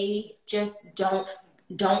they just don't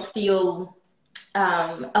feel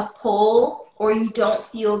a pull, or you don't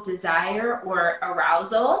feel desire or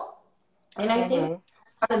arousal. And I think we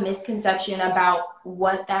have a misconception about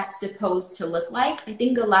what that's supposed to look like. I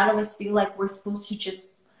think a lot of us feel like we're supposed to just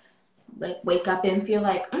like wake up and feel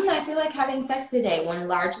like, I feel like having sex today, when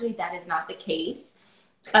largely that is not the case.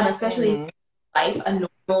 Especially life, a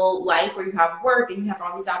normal life where you have work and you have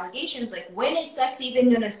all these obligations. Like, when is sex even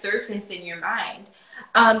going to surface in your mind?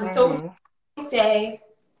 So I say,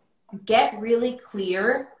 get really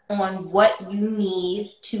clear on what you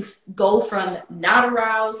need to go from not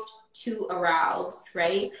aroused to aroused,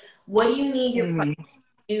 right? What do you need your partner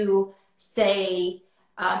to say?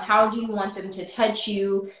 How do you want them to touch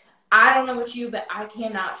you? I don't know about you, but I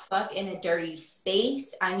cannot fuck in a dirty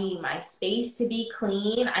space. I need my space to be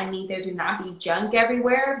clean. I need there to not be junk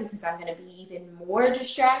everywhere, because I'm going to be even more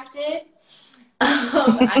distracted.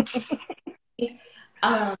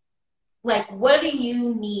 Like, what do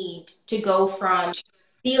you need to go from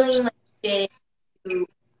feeling like shit to,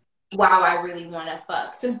 wow, I really want to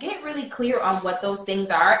fuck? So get really clear on what those things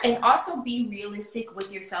are, and also be realistic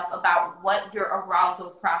with yourself about what your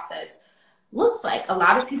arousal process looks like. A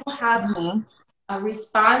lot of people have a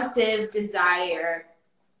responsive desire.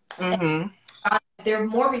 They're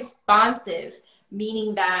more responsive,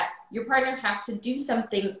 meaning that your partner has to do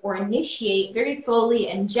something or initiate very slowly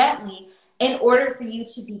and gently in order for you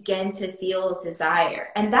to begin to feel desire.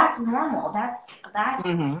 And that's normal. That's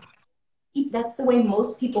the way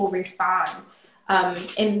most people respond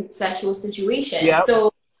in sexual situations. Yep.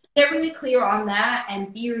 So get really clear on that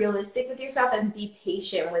and be realistic with yourself and be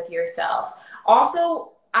patient with yourself.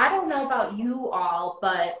 Also, I don't know about you all,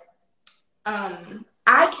 but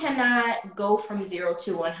I cannot go from 0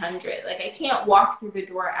 to 100. Like, I can't walk through the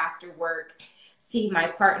door after work, see my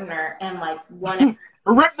partner, and like want to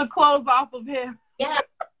rip the clothes off of him. yeah.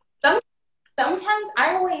 Some, sometimes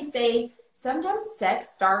I always say sometimes sex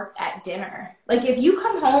starts at dinner. Like, if you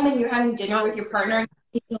come home and you're having dinner with your partner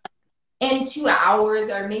in 2 hours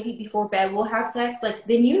or maybe before bed we'll have sex, like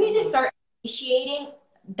then you need to start initiating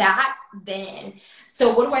that then.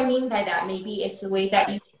 So what do I mean by that? Maybe it's the way that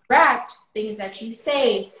you interact, things that you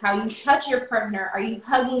say, how you touch your partner. Are you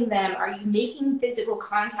hugging them? Are you making physical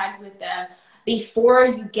contact with them before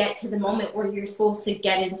you get to the moment where you're supposed to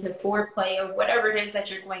get into foreplay or whatever it is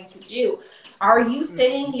that you're going to do? Are you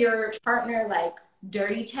sending your partner like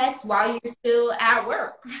dirty texts while you're still at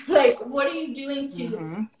work? Like, what are you doing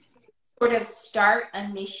to sort of start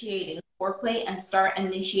initiating foreplay and start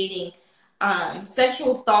initiating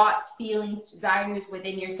sexual thoughts, feelings, desires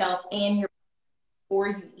within yourself and your before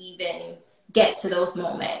you even get to those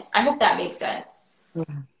moments? I hope that makes sense.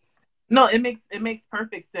 No, it makes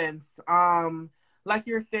perfect sense. Like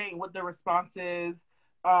you're saying with the responses,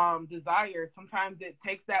 desire, sometimes it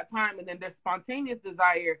takes that time, and then there's spontaneous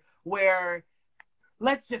desire where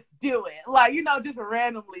let's just do it. Like, just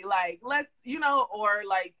randomly, like let's, or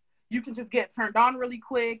like you can just get turned on really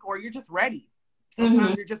quick, or you're just ready.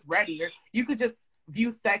 Sometimes you're just ready. Or you could just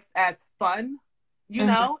view sex as fun,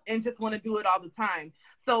 and just want to do it all the time.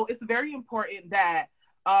 So it's very important that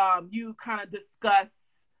you kind of discuss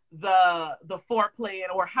the foreplay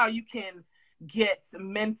or how you can get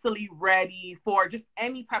mentally ready for just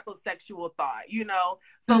any type of sexual thought.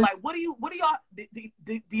 So like, what do y'all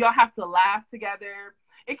do y'all have to laugh together?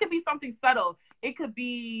 It could be something subtle. It could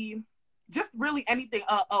be just really anything.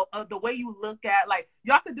 The way you look at, like,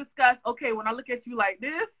 y'all could discuss, okay, when I look at you like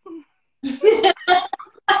this, when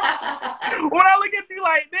I look at you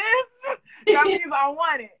like this, that means I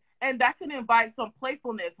want it. And that can invite some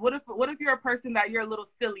playfulness. What if you're a person that you're a little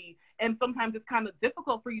silly, and sometimes it's kind of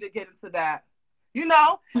difficult for you to get into that?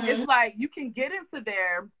 It's like you can get into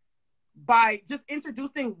there by just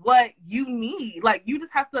introducing what you need. Like, you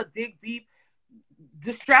just have to dig deep,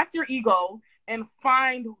 distract your ego, and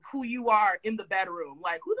find who you are in the bedroom.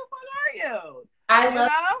 Like, who the fuck are you? I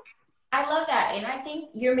love that. And I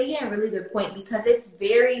think you're making a really good point because it's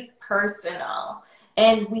very personal.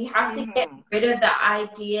 And we have to get rid of the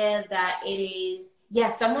idea that it is,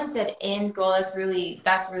 someone said end goal. That's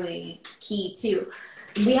really key too.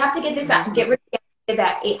 We have to get this out, get rid of the idea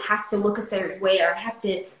that it has to look a certain way or I have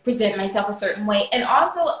to present myself a certain way. And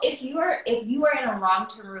also, if you are in a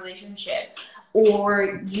long-term relationship,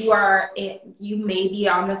 or you may be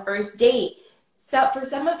on the first date. So for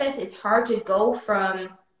some of us, it's hard to go from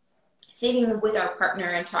sitting with our partner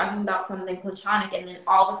and talking about something platonic and then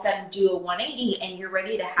all of a sudden do a 180 and you're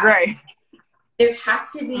ready to have there has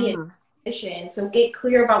to be a transition. So get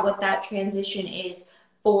clear about what that transition is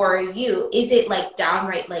for you. Is it like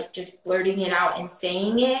downright like just blurting it out and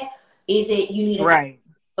saying it? Is it you need a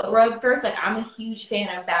foot rub first? Like, I'm a huge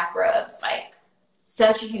fan of back rubs. Like,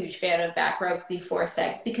 such a huge fan of back rubs before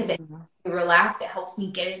sex because it helps me relax. It helps me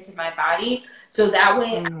get into my body. So that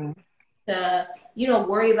way to,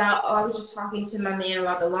 worry about, I was just talking to my man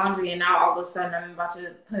about the laundry and now all of a sudden I'm about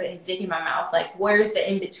to put his dick in my mouth. Like, where's the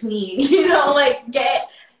in between? Like get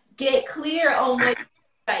clear on what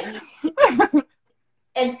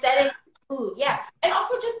and setting food. Yeah. And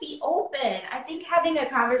also just be open. I think having a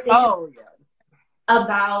conversation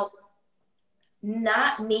about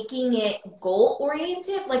not making it goal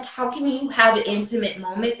oriented. Like, how can you have intimate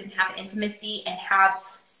moments and have intimacy and have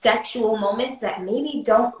sexual moments that maybe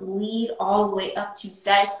don't lead all the way up to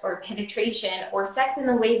sex or penetration or sex in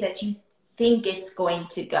the way that you think it's going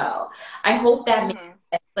to go? I hope that makes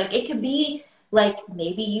sense. Like, it could be like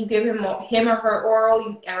maybe you give him or her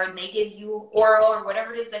oral, or they give you oral, or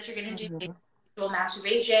whatever it is that you're going to do.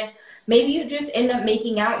 Masturbation. Maybe you just end up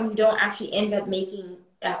making out and you don't actually end up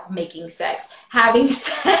having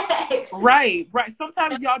sex. Right.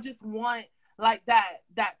 Sometimes y'all just want like that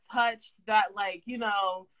touch, that like,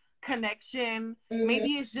 connection.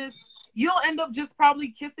 Maybe it's just, you'll end up just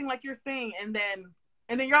probably kissing like you're saying, and then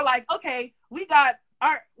you're like, okay, we're done.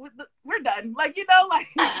 Like, like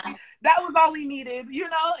that was all we needed,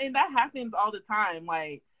 and that happens all the time.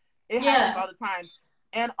 Like, it happens all the time.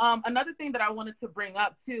 And another thing that I wanted to bring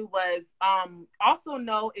up too was also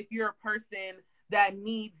know if you're a person that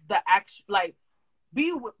needs the action, like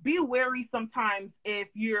be wary sometimes if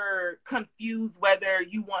you're confused whether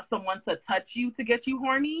you want someone to touch you to get you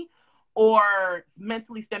horny or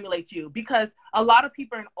mentally stimulate you, because a lot of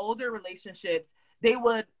people in older relationships, they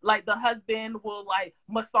would like the husband will like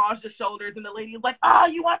massage the shoulders, and the lady is like, "Oh,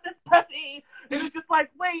 you want this pussy?" And it's just like,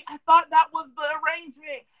 wait, I thought that was the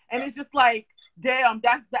arrangement, and it's just like, damn,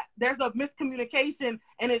 that there's a miscommunication,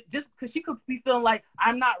 and it just because she could be feeling like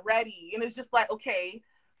I'm not ready, and it's just like, okay,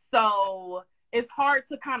 so it's hard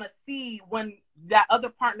to kind of see when that other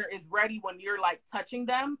partner is ready when you're like touching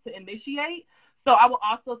them to initiate. So I will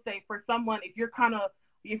also say for someone, if you're kind of,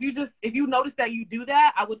 if you notice that you do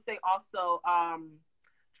that, I would say also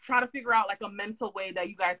try to figure out like a mental way that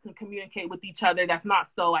you guys can communicate with each other that's not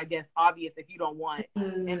so, I guess, obvious if you don't want,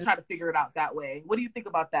 and try to figure it out that way. What do you think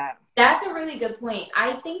about that? That's a really good point.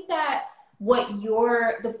 I think that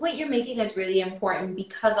the point you're making is really important,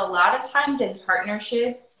 because a lot of times in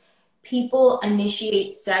partnerships, people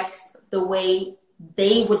initiate sex the way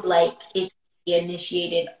they would like it to be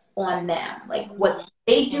initiated on them. Like what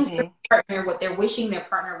they do for their partner, what they're wishing their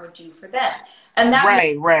partner would do for them. And that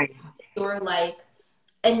right. Your like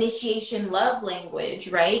initiation love language,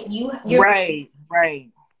 right? You're right.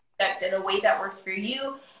 sex in a way that works for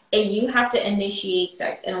you, and you have to initiate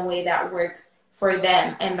sex in a way that works for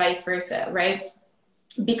them, and vice versa, right?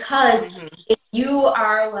 Because if you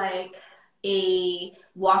are like a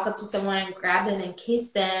walk up to someone and grab them and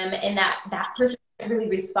kiss them, and that person is really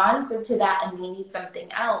responsive to that and they need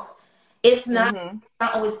something else, it's not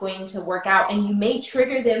always going to work out, and you may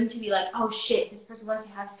trigger them to be like, oh shit, this person wants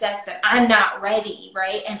to have sex and I'm not ready,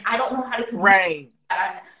 right? And I don't know how to communicate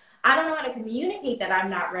that. I don't know how to communicate that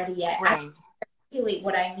I'm not ready yet. I don't articulate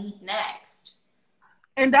what I need next.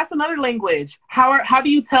 And that's another language. How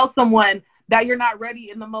do you tell someone that you're not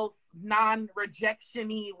ready in the most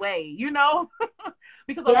non-rejection-y way, you know?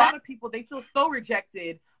 Because a lot of people, they feel so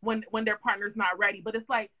rejected when their partner's not ready. But it's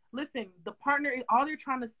like, listen, the partner, all they're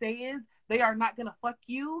trying to say is they are not going to fuck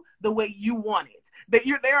you the way you want it. That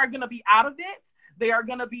they are going to be out of it. They are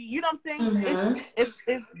going to be, you know what I'm saying?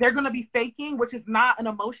 They're going to be faking, which is not an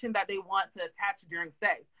emotion that they want to attach during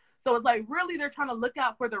sex. So it's like, really, they're trying to look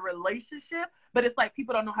out for the relationship, but it's like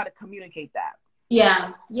people don't know how to communicate that.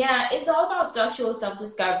 Yeah. It's all about sexual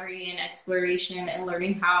self-discovery and exploration, and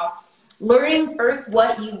learning first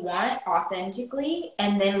what you want authentically,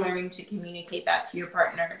 and then learning to communicate that to your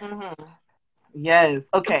partners. Yes.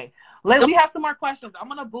 Okay. We have some more questions. I'm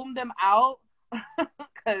going to boom them out.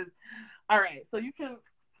 Because, all right. So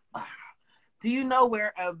do you know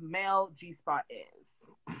where a male G-spot is?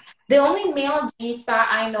 The only male G-spot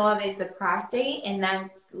I know of is the prostate, and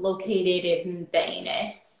that's located in the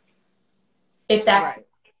anus. If that's,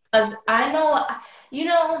 I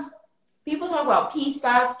know, people talk about P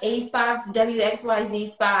spots, A spots, WXYZ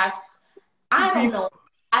spots. I don't know.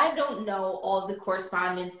 I don't know all the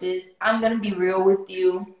correspondences. I'm going to be real with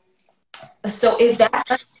you. So if that's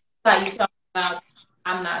what you're talking about,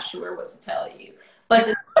 I'm not sure what to tell you.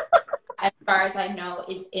 But as far as I know,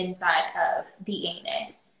 is inside of the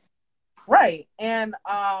anus. Right. And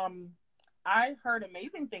I heard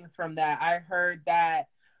amazing things from that. I heard that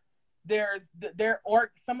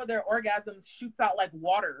some of their orgasms shoots out like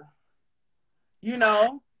water. You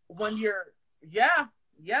know, when you're yes.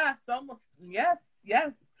 So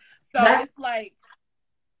it's like,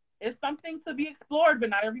 it's something to be explored, but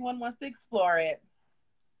not everyone wants to explore it.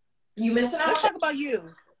 You missing out? Let's talk about you.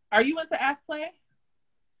 Are you into ass play?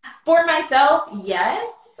 For myself,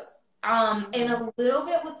 yes. And a little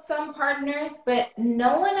bit with some partners, but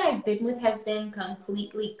no one I've been with has been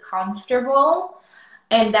completely comfortable,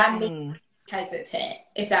 and that makes me hesitant,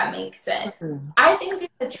 if that makes sense. I think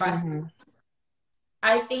it's a trust.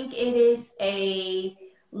 I think it is again,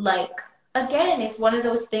 it's one of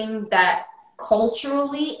those things that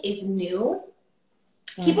culturally is new.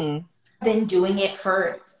 People have been doing it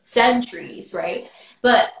for centuries, right?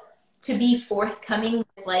 But to be forthcoming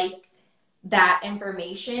with that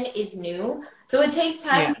information is new. So it takes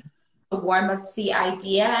time to warm up to the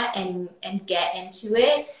idea and get into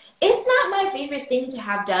it. It's not my favorite thing to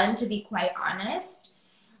have done, to be quite honest.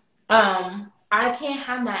 I can't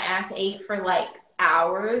have my ass ate for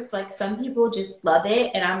hours. Some people just love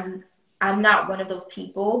it, and I'm not one of those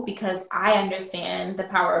people, because I understand the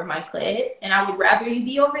power of my clit, and I would rather you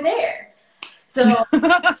be over there. So,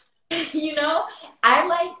 you know,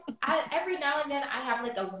 every now and then I have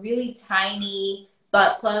a really tiny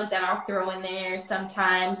butt plug that I'll throw in there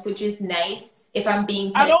sometimes, which is nice if I'm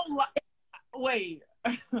being. I don't like the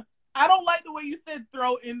way you said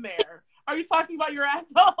throw in there. Are you talking about your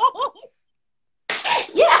asshole?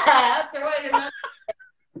 Yeah, I'll throw it in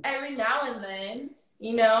every now and then,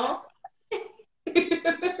 you know?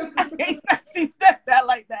 I hate that she said that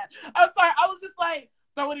like that. I'm sorry. I was just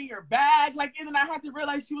throw it in your bag. And then I had to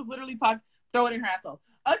realize she was literally talking, throw it in her asshole.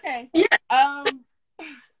 Okay. Yeah.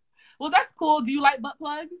 Well, that's cool. Do you like butt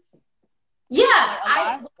plugs? Yeah, Like a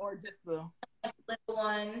I lot or just the little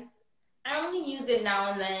one. I only use it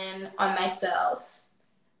now and then on myself,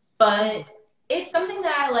 but it's something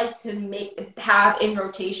that I like to have in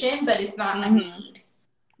rotation, but it's not a need.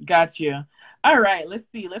 Got you. All right, let's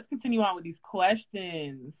see. Let's continue on with these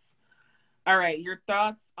questions. All right, your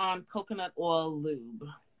thoughts on coconut oil lube.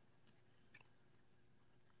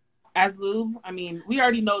 As lube, I mean, we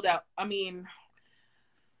already know that. I mean,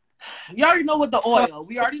 you already know with the oil.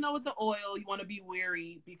 We already know with the oil, you want to be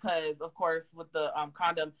wary because, of course, with the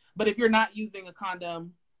condom. But if you're not using a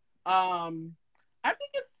condom, I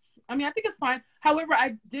think it's. I mean, I think it's fine. However,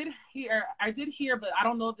 I did hear, but I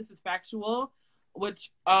don't know if this is factual,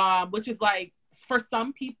 which is like for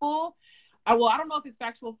some people. Well, I don't know if it's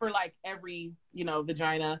factual for like every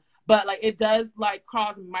vagina, but like it does like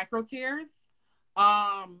cause micro tears.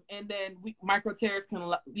 And then micro tears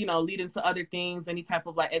can lead into other things, any type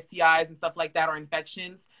of like STIs and stuff like that, or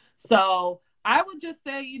infections. So I would just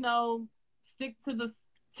say stick to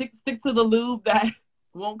the lube that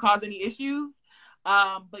won't cause any issues.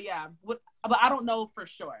 But yeah, but I don't know for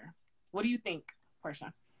sure. What do you think,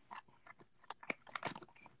 Portia?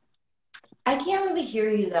 I can't really hear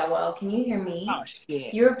you that well. Can you hear me? Oh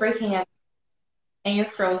shit! You're breaking up and you're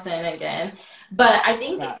frozen again. But I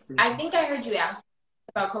heard you ask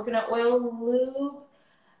about coconut oil lube.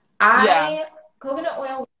 Coconut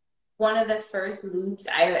oil was one of the first lubes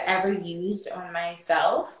I've ever used on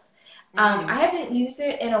myself. I haven't used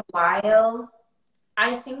it in a while.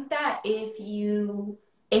 I think that if you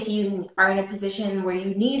are in a position where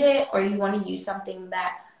you need it or you want to use something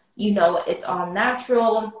that it's all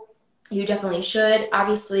natural, you definitely should.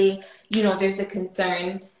 Obviously, there's the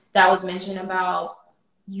concern that was mentioned about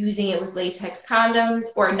using it with latex condoms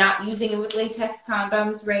or not using it with latex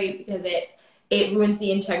condoms, right? Because it ruins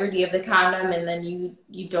the integrity of the condom and then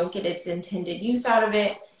you don't get its intended use out of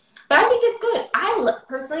it. But I think it's good.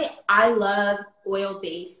 Personally, I love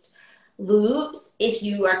oil-based lubes if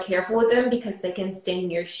you are careful with them because they can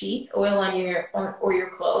stain your sheets. Oil on your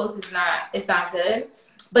clothes is not good.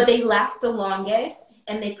 But they last the longest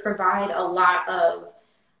and they provide a lot of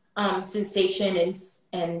sensation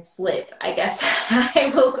and slip. I guess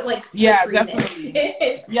I look like slipperiness.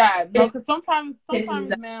 Definitely. Yeah, no, because sometimes,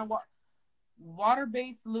 man,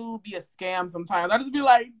 water-based lube be a scam. Sometimes I just be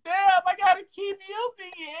like, damn, I gotta keep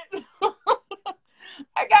using it.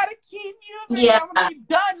 I gotta keep using it. I'm gonna be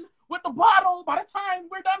done with the bottle by the time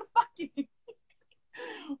we're done fucking.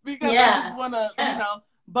 Because I just wanna,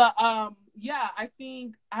 But I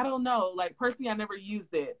think I don't know. Like personally, I never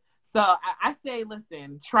used it. So I say,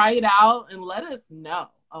 listen, try it out and let us know,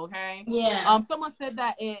 okay? Yeah. Someone said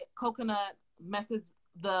that coconut messes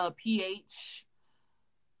the pH.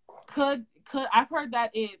 Could I've heard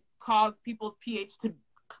that it caused people's pH to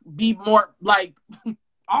be more like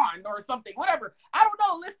on or something, whatever. I don't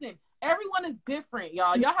know. Listen, everyone is different,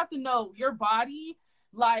 y'all. Y'all have to know your body,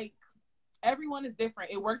 like everyone is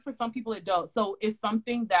different. It works for some people, it don't. So it's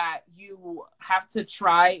something that you have to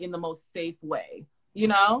try in the most safe way,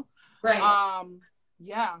 Right.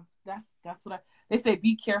 Yeah, that's what they say.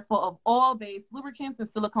 Be careful of oil-based lubricants and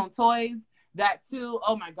silicone toys. That too.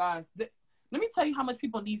 Oh my gosh. Let me tell you how much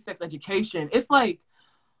people need sex education. It's like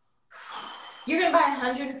you're gonna buy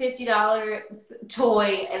 $150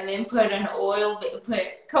 toy and then put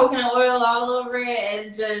coconut oil all over it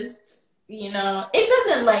and just it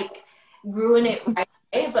doesn't like ruin it right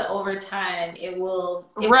away, but over time it will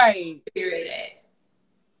deteriorate it.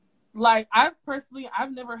 Like I've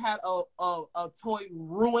never had a toy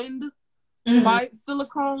ruined by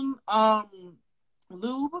silicone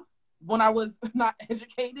lube when I was not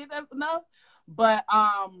educated enough. But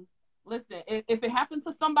listen, if it happens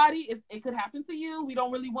to somebody, it could happen to you. We don't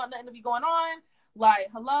really want nothing to be going on. Like,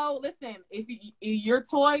 hello, listen, if your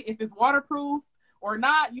toy, if it's waterproof or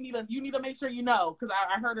not, you need to make sure because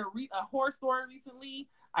I heard a horror story recently.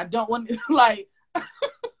 I don't want to like.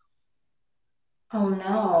 Oh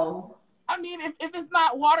no! I mean, if it's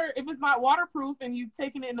not waterproof, and you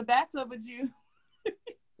taking it in the bathtub with you,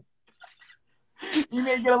 you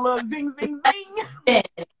may get a little zing zing zing.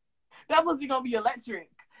 That pussy gonna be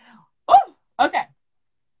electric. Oh, okay.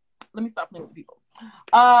 Let me stop playing with people.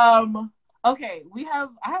 Okay, I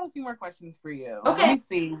have a few more questions for you. Okay.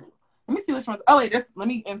 Let me see which ones. Oh wait, let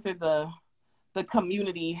me answer the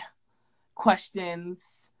community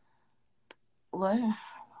questions. What?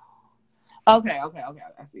 Okay,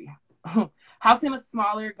 I see. How can a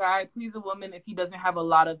smaller guy please a woman if he doesn't have a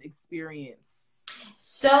lot of experience?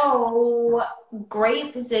 So,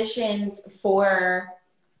 great positions for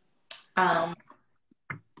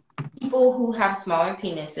people who have smaller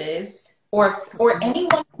penises or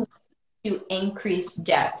anyone who to increase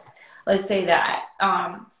depth. Let's say that.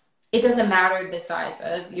 It doesn't matter the size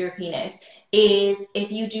of your penis. Is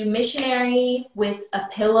if you do missionary with a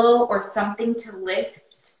pillow or something to lift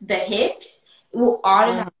the hips, it will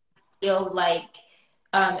automatically feel like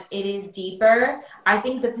it is deeper. I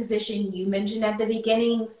think the position you mentioned at the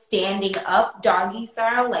beginning, standing up, doggy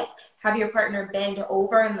style, like have your partner bend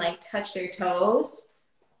over and like touch their toes,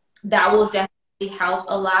 that will definitely help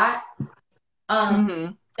a lot.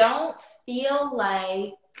 Don't feel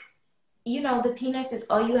like, the penis is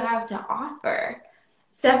all you have to offer.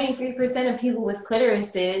 73% of people with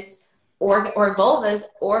clitorises or vulvas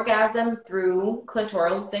orgasm through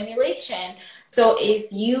clitoral stimulation. So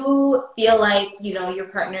if you feel like, your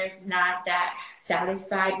partner's not that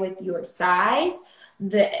satisfied with your size,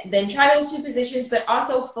 then try those two positions, but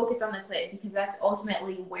also focus on the clit, because that's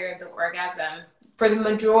ultimately where the orgasm for the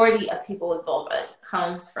majority of people with vulvas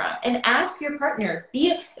comes from. And ask your partner,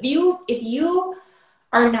 if you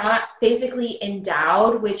are not physically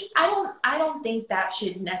endowed, which I don't think that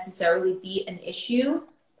should necessarily be an issue,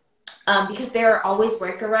 because there are always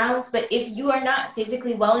workarounds. But if you are not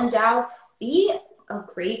physically well endowed, be a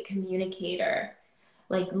great communicator.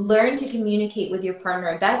 Like, learn to communicate with your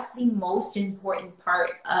partner. That's the most important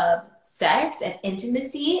part of sex and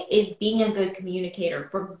intimacy, is being a good communicator,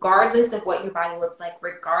 regardless of what your body looks like,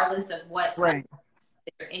 regardless of what right.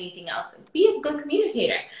 or anything else. Be a good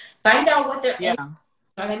communicator. Find out what they're in. You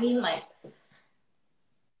know what I mean? Like,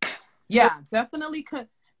 yeah, definitely.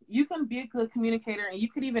 You can be a good communicator, and you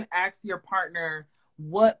could even ask your partner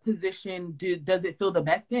what position does it feel the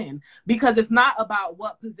best in, because it's not about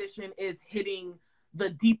what position is hitting the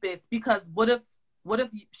deepest. Because what if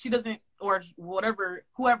she doesn't, or whoever,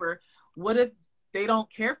 what if they don't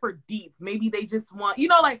care for deep? Maybe they just want,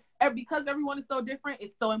 because everyone is so different,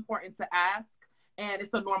 it's so important to ask. And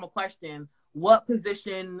it's a normal question. What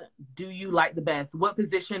position do you like the best? What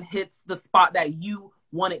position hits the spot that you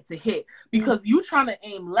want it to hit? Because you trying to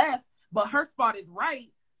aim left, but her spot is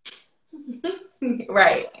right.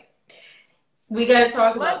 Right. We got to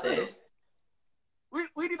talk about this.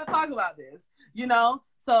 We need to talk about this,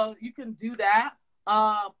 so you can do that.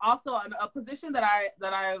 Also, a position that I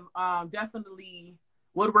definitely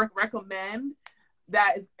would recommend,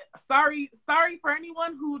 that is, sorry for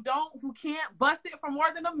anyone who can't bust it for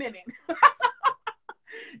more than a minute.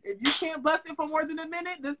 If you can't bust it for more than a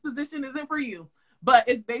minute, this position isn't for you. But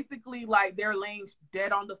it's basically like they're laying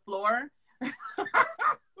dead on the floor.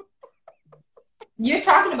 You're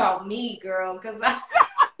talking about me, girl, because I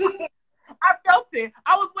felt it.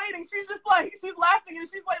 I was waiting. She's just like, she's laughing and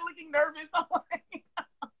she's like looking nervous. I'm like,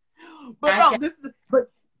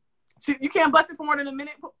 you can't bust it for more than a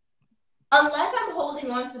minute. Unless I'm holding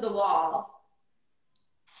on to the wall.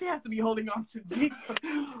 She has to be holding on to Jesus.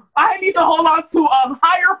 I need to hold on to a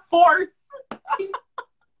higher force.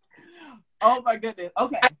 Oh my goodness.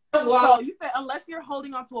 Okay. So you said unless you're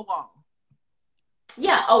holding on to a wall.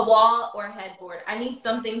 Yeah, a wall or a headboard. I need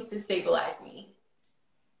something to stabilize me.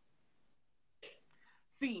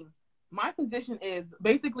 See, my position is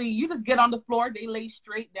basically you just get on the floor. They lay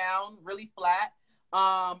straight down, really flat.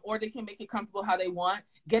 Or they can make it comfortable how they want.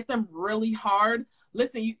 Get them really hard.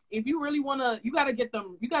 Listen, if you really want to, you got to get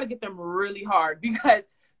them really hard, because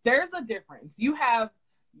there's a difference. You have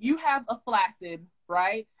a flaccid,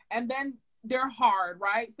 right? And then they're hard,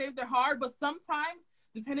 right? Say if they're hard, but sometimes,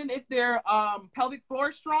 depending if their pelvic floor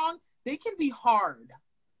is strong, they can be hard.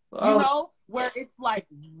 Where it's like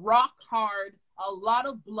rock hard, a lot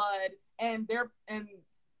of blood, and the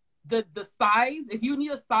size, if you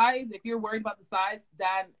need a size, if you're worried about the size,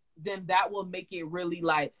 then that will make it really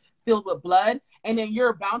like filled with blood. And then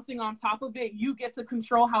you're bouncing on top of it. You get to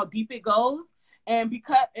control how deep it goes. And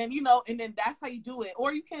and then that's how you do it.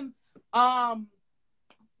 Or you can, that's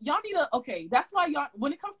why y'all,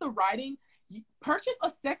 when it comes to riding, purchase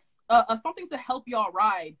something to help y'all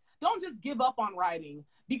ride. Don't just give up on riding,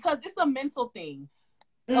 because it's a mental thing.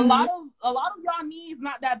 Mm-hmm. A lot of y'all knees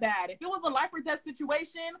not that bad. If it was a life or death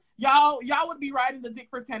situation, y'all would be riding the dick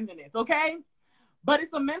for 10 minutes, okay? But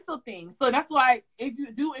it's a mental thing. So that's why if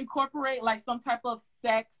you do incorporate like some type of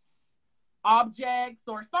sex objects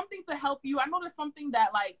or something to help you, I know there's something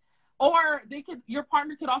that like, or your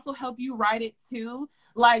partner could also help you ride it too.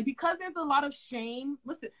 Like, because there's a lot of shame.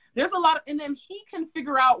 Listen, and then he can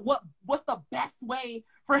figure out what's the best way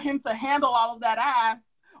for him to handle all of that ass.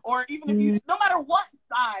 Or even if no matter what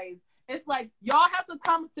size, it's like y'all have to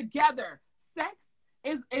come together. Sex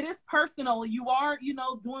is personal. You are,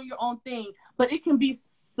 doing your own thing, but it can be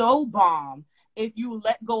so bomb if you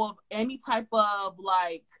let go of any type of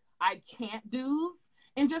like I can't do's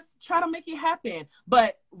and just try to make it happen.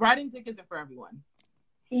 But riding dick isn't for everyone.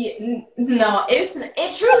 No,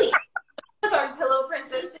 it truly is our pillow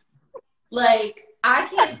princess. Like I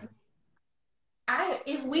can't.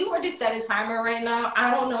 If we were to set a timer right now,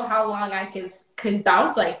 I don't know how long I could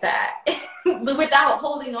bounce like that without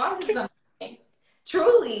holding on to something.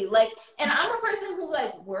 Truly, like, and I'm a person who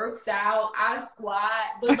like works out, I squat,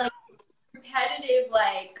 but like repetitive,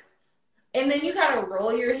 like, and then you gotta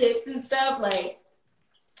roll your hips and stuff. Like,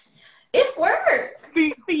 it's work.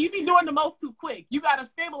 See, you be doing the most too quick. You gotta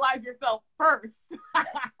stabilize yourself first,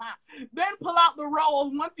 then pull out the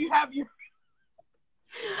rolls once you have your.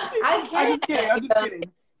 I I'm can't. just kidding. I'm just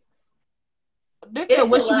kidding. This is It's a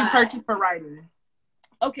what should we lot. purchase for writing?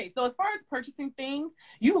 Okay, so as far as purchasing things,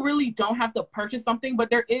 you really don't have to purchase something, but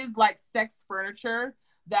there is like sex furniture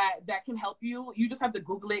that can help you. You just have to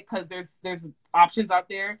Google it because there's options out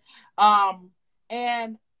there,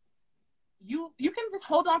 and you can just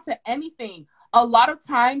hold on to anything. A lot of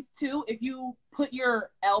times too, if you put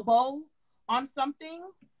your elbow on something,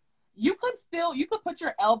 you could put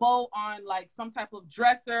your elbow on like some type of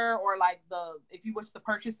dresser, or like the if you wish to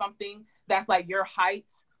purchase something that's like your height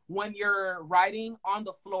when you're writing on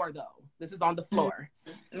the floor. Though this is on the floor,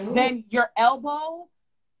 then your elbow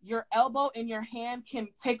and your hand can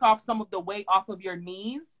take off some of the weight off of your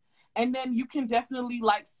knees, and then you can definitely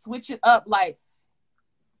like switch it up. Like,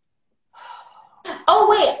 Oh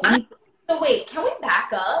wait, so wait, can we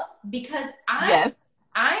back up? Because yes,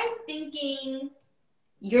 I'm thinking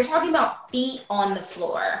you're talking about feet on the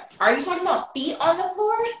floor. Are you talking about feet on the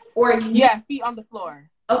floor or knee? yeah, feet on the floor.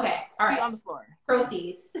 Okay, all Feet right. on the floor.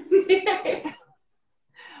 Proceed.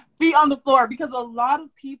 Feet on the floor, because a lot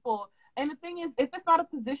of people, and the thing is, if it's not a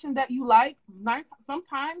position that you like,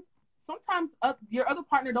 sometimes your other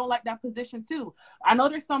partner don't like that position too. I know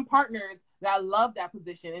there's some partners that love that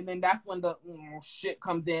position, and then that's when the shit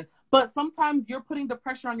comes in. But sometimes you're putting the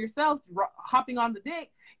pressure on yourself, hopping on the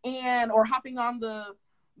dick and or hopping on the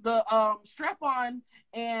strap on,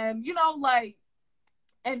 and like,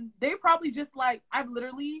 and they probably just like, I've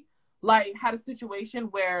literally like had a situation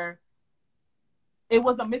where it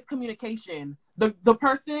was a miscommunication. The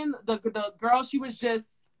person, the girl, she just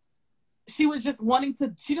wanted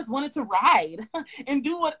to ride and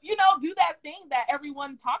do what, do that thing that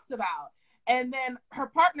everyone talks about. And then her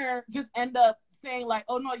partner just end up saying like,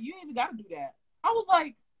 oh no, you ain't even gotta do that. I was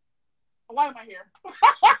like, why am I here?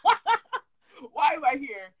 Why am I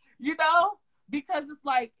here? Because it's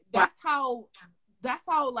like, that's how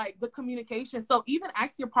like the communication. So even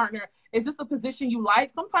ask your partner, is this a position you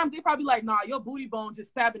like? Sometimes they probably like, nah, your booty bone just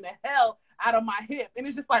stabbing the hell out of my hip. And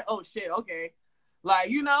it's just like, oh shit, okay. Like,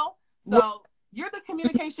 so you're the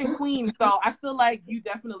communication queen. So I feel like you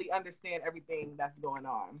definitely understand everything that's going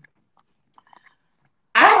on.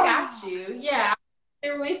 I got you. Yeah, I'm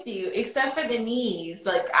there with you, except for the knees.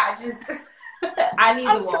 Like I need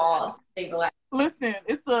the wall to stabilize. Listen,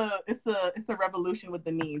 it's a revolution with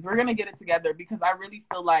the knees. We're gonna get it together because I really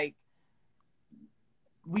feel like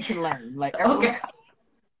we can learn. Like everyone, Okay.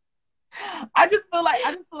 I just feel like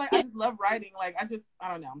I just love writing. Like I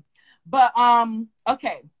don't know. But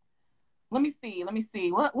okay. Let me see.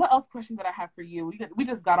 What else questions that I have for you? We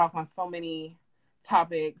just got off on so many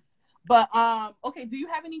topics. But okay, do you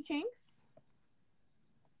have any kinks?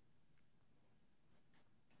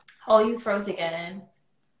 Oh, you froze again.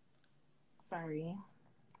 Sorry.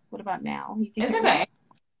 What about now? You can It's hear me?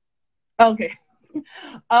 okay. Okay.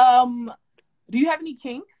 Do you have any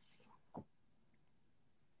kinks?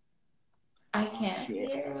 I can't.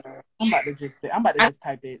 Shit. I'm about to just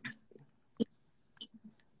type it.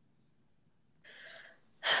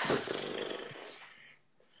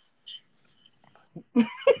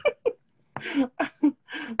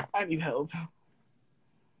 I need help.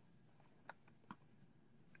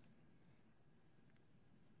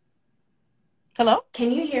 Hello?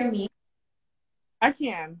 Can you hear me? I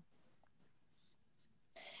can.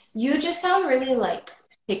 You just sound really like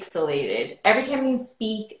pixelated. Every time you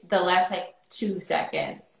speak, the last like 2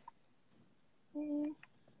 seconds.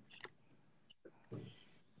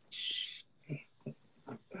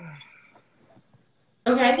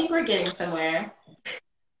 Okay, I think we're getting somewhere.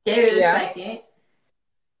 Give it a second.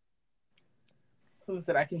 Someone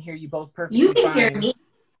said I can hear you both perfectly You can fine. hear me.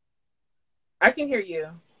 I can hear you.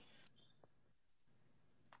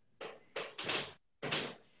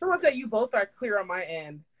 Someone said you both are clear on my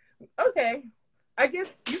end. Okay. I guess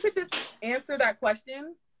you could just answer that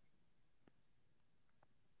question.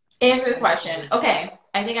 Answer the question. Okay,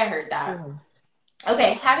 I think I heard that.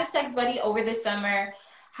 Okay, had a sex buddy over the summer.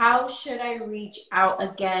 How should I reach out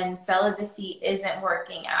again? Celibacy isn't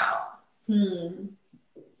working out. That's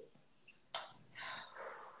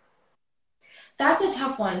That's a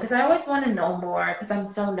tough one because I always want to know more because I'm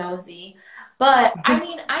so nosy. But I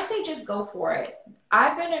mean, I say just go for it.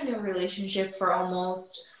 I've been in a relationship for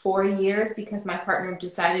almost 4 years because my partner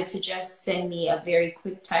decided to just send me a very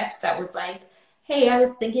quick text that was like, "Hey, I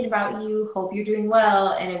was thinking about you. Hope you're doing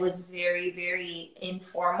well." And it was very, very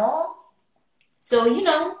informal.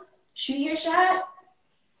 So, shoot your shot.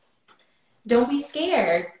 Don't be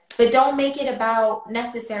scared, but don't make it about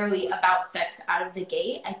necessarily about sex out of the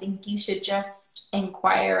gate. I think you should just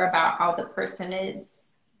inquire about how the person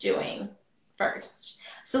is doing first.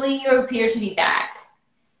 So you appear to be back.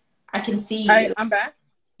 I can see you. I'm back.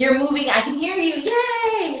 You're moving. I can hear you.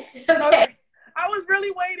 Yay! Okay. Okay. I was really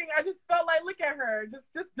waiting. I just felt like, look at her,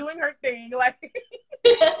 just doing her thing. Like,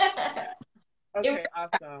 okay,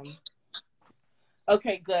 awesome.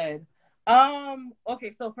 Okay, good.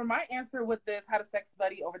 Okay, so for my answer with this, how to sex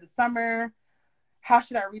buddy over the summer, how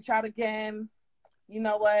should I reach out again? You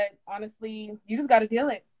know what? Honestly, you just got to do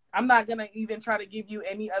it. I'm not gonna even try to give you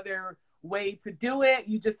any other way to do it.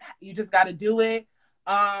 You just got to do it.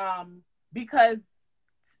 Because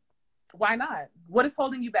why not? What is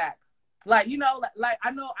holding you back? Like, I know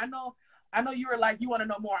you were like, you want to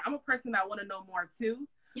know more. I'm a person that want to know more too.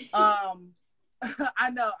 I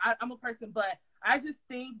know I'm a person, but I just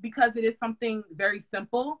think because it is something very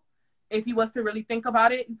simple, if you was to really think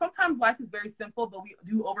about it, sometimes life is very simple, but we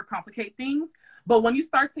do overcomplicate things. But when you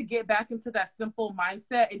start to get back into that simple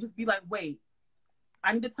mindset and just be like, wait,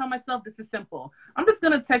 I need to tell myself this is simple. I'm just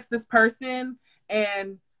going to text this person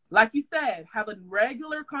and, like you said, have a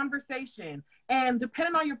regular conversation. And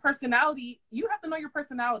depending on your personality, you have to know your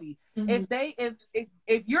personality. Mm-hmm.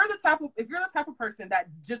 If you're the type of person that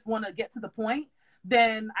just want to get to the point,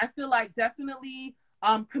 then I feel like definitely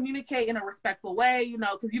communicate in a respectful way,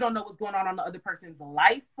 because you don't know what's going on the other person's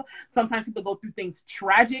life. Sometimes people go through things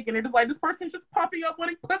tragic and they're just like, this person's just popping up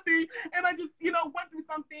wanting pussy and I just, went through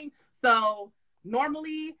something. So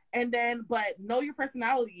normally, but know your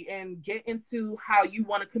personality and get into how you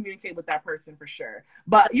want to communicate with that person for sure.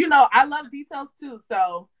 But, I love details too.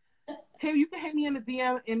 So hey, you can hit me in the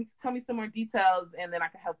DM and tell me some more details and then I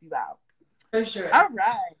can help you out. For sure. All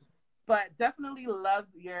right. But definitely love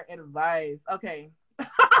your advice. Okay.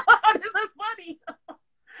 This is funny.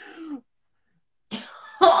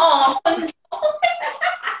 Oh,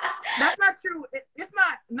 That's not true. It's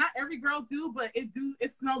not every girl do, but it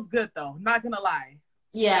smells good though. Not gonna lie.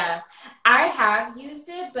 Yeah. I have used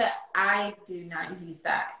it, but I do not use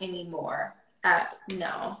that anymore.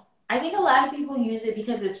 No. I think a lot of people use it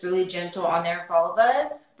because it's really gentle on their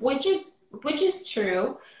vulvas, which is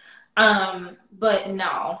true. But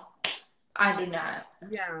no. I do not.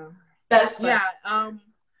 Yeah. That's fun. Yeah.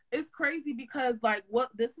 It's crazy because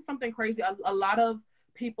this is something crazy. A lot of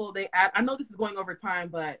people I know this is going over time,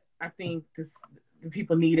 but I think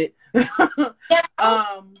people need it. Yeah.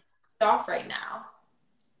 Off right now.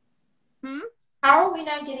 How are we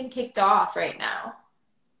not getting kicked off right now?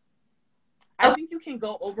 I think you can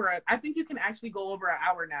go over it. I think you can actually go over an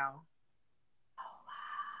hour now.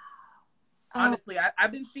 Honestly,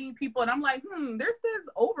 I've been seeing people and I'm like, there says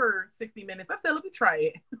over 60 minutes. I said, let me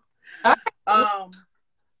try it.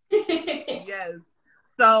 Yes.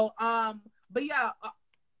 So, but yeah,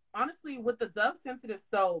 honestly, with the Dove sensitive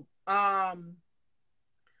soap, a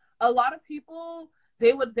lot of people,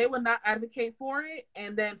 they would not advocate for it.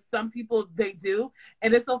 And then some people, they do.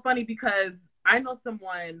 And it's so funny because I know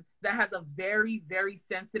someone that has a very, very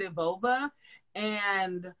sensitive vulva.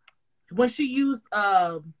 And when she used,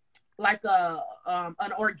 an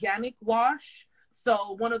organic wash,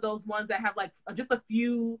 so one of those ones that have just a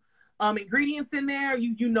few ingredients in there,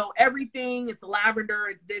 you know everything, it's lavender,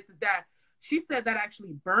 it's this, it's that. She said that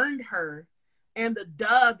actually burned her and the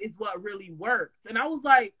Dove is what really worked. And I was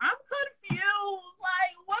like, I'm confused,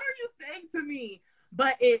 like what are you saying to me?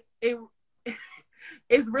 But it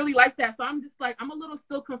it's really like that. So I'm just like, I'm a little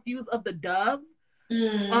still confused of the Dove.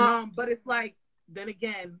 But it's like, then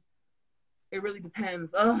again, it really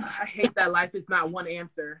depends. Oh, I hate that life is not one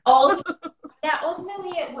answer.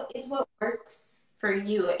 Ultimately, it's what works for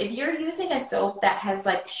you. If you're using a soap that has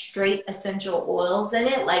straight essential oils in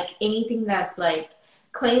it, like anything that's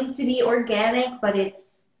claims to be organic, but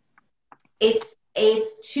it's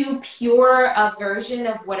too pure a version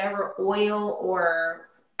of whatever oil, or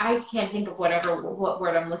I can't think of what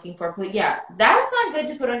word I'm looking for, but yeah, that's not good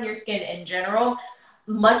to put on your skin in general,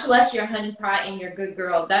 much less your honey pot and your good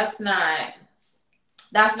girl. That's not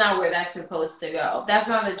where that's supposed to go. That's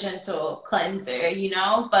not a gentle cleanser,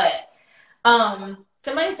 but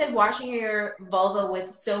somebody said washing your vulva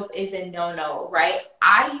with soap is a no-no, right?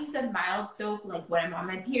 I use a mild soap when I'm on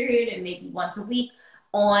my period and maybe once a week.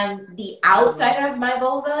 on the outside of my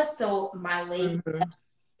vulva, so my leg,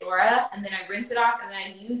 Mm-hmm. and then I rinse it off, and then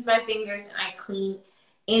I use my fingers and I clean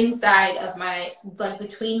inside of my, like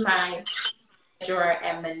between my majora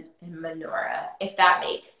and minora, if that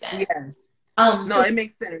makes sense. Yeah. No, So it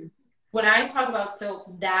makes sense. when I talk about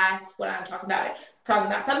soap, that's what I'm talking about. Talking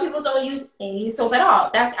about some people don't use any soap at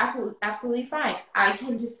all. That's absolutely fine. I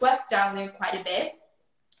tend to sweat down there quite a bit.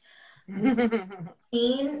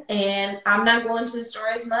 And I'm not going to the store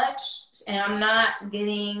as much, and I'm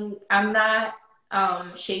not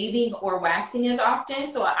shaving or waxing as often,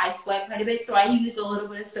 so I sweat quite a bit. So I use a little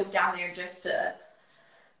bit of soap down there just to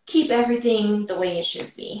keep everything the way it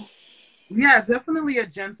should be. Yeah, definitely a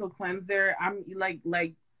gentle cleanser. I'm like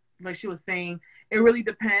she was saying, it really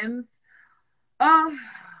depends. I'm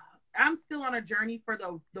still on a journey for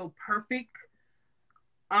the perfect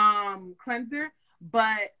cleanser,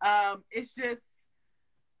 but it's just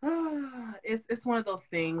it's one of those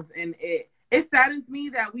things, and it saddens me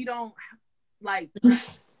that we don't like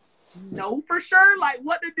know for sure like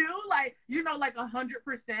what to do, like, you know, like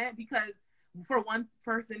 100%, because for one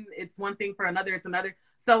person it's one thing, for another it's another.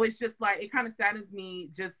 So it's just like, it kind of saddens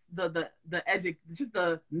me, just just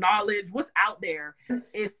the knowledge, what's out there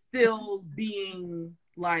is still being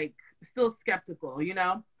like, still skeptical, you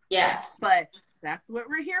know. Yes. But that's what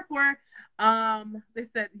we're here for. They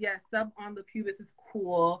said, yes, sub on the pubis is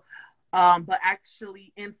cool, but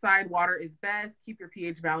actually inside water is best. Keep your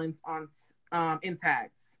pH balance on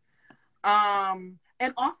intact.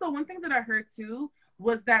 And also one thing that I heard too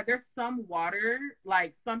was that there's some water,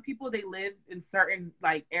 like some people, they live in certain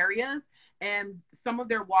like areas, and some of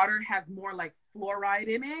their water has more like fluoride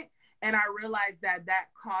in it. And I realized that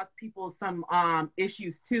caused people some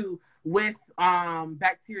issues too with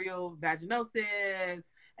bacterial vaginosis,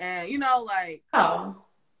 and you know, like, Oh,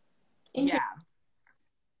 yeah,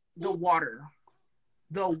 the water,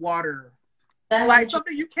 that's like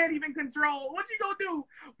something you can't even control. What you gonna do?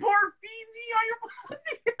 Pour Fiji on your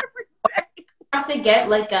pussy every day? have to get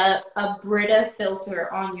like a Brita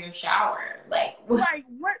filter on your shower. Like what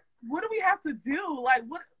do we have to do? Like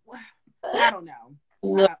what I don't know.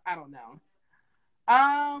 I don't know.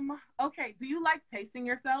 Okay, do you like tasting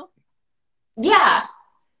yourself? Yeah,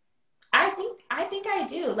 I think I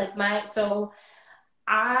do. Like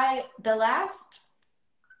the last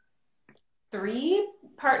 3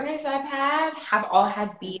 partners I've had have all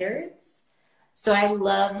had beards. So I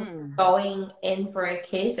love going in for a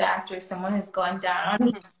kiss after someone has gone down on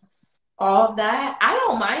me. All of that. I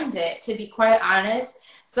don't mind it, to be quite honest.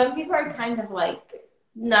 Some people are kind of like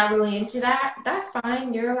not really into that. That's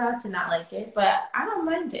fine. You're allowed to not like it, but I don't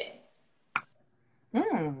mind it.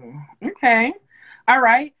 Okay. All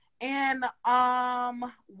right. And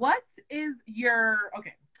what is your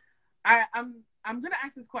I'm gonna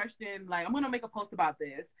ask this question, like I'm gonna make a post about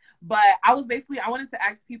this, but I wanted to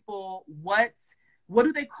ask people what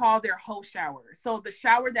do they call their whole shower? So the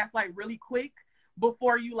shower that's like really quick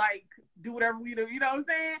before you like do whatever we do, you know what I'm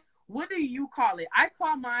saying? What do you call it? I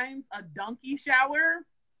call mine a donkey shower.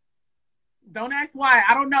 Don't ask why.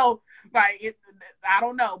 I don't know. Like I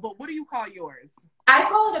don't know. But what do you call yours? I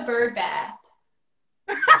call it a bird bath.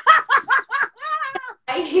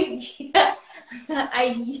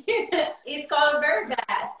 It's called a bird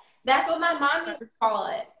bath. That's what my mom used to call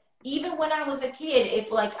it. Even when I was a kid,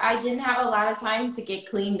 if like I didn't have a lot of time to get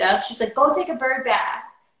cleaned up, she's like, "Go take a bird bath."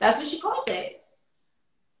 That's what she called it.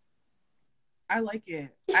 I like it.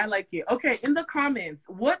 Okay, in the comments,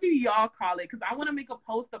 what do y'all call it? Because I want to make a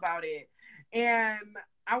post about it, and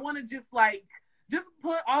I want to just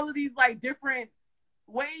put all of these like different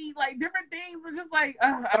ways, like different things, and just like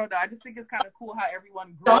I don't know. I just think it's kind of cool how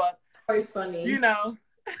everyone grew up. Always funny, you know.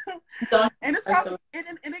 And it's probably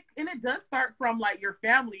and it does start from like your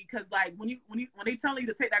family, because like when they tell you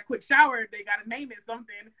to take that quick shower, they gotta name it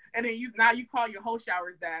something, and then you call your whole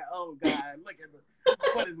showers that. Oh God, look at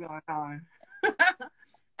what is going on.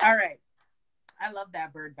 All right, I love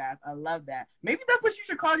that bird bath. I love that. Maybe that's what you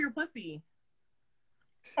should call your pussy,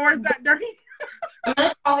 or is that dirty? I'm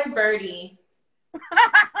gonna call her Birdie.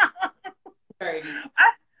 Birdie.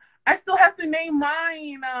 I still have to name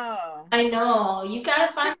mine. I know. You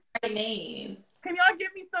gotta find the right name. Can y'all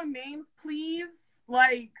give me some names, please?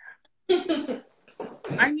 Like,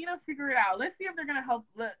 I need to figure it out. Let's see if they're gonna help.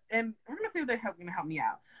 And we're gonna see if they're gonna help me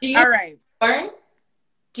out. All right. Porn?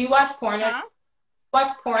 Do you watch porn? Huh?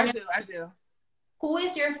 Watch porn? I do. Who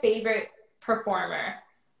is your favorite performer?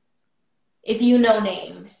 If you know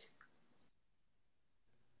names.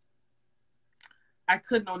 I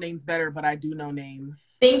could know names better, but I do know names.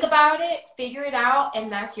 Think about it, figure it out, and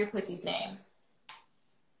that's your pussy's name.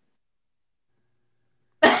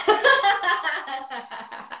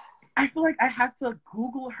 I feel like I have to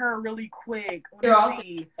Google her really quick. Let You're me all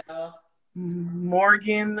see. together.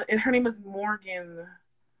 Morgan. Her name is Morgan.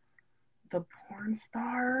 The porn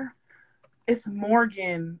star. It's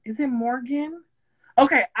Morgan. Is it Morgan?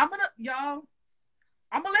 Okay, y'all.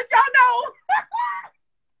 I'm gonna let y'all know.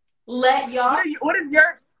 Let y'all.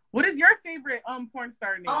 What is your favorite porn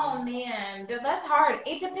star name? Oh man, that's hard.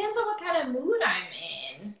 It depends on what kind of mood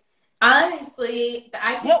I'm in. Honestly,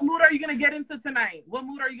 What mood are you gonna get into tonight?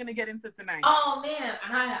 Oh man,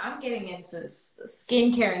 I'm getting into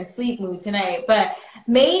skincare and sleep mood tonight, but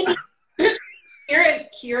maybe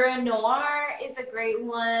Kira Noir is a great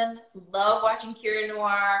one. Love watching Kira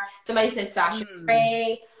Noir. Somebody said Sasha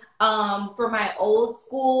Grey. For my old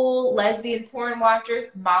school lesbian porn watchers,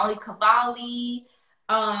 Molly Cavalli.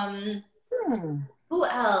 Who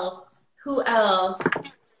else?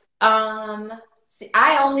 See,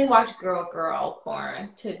 I only watch girl porn,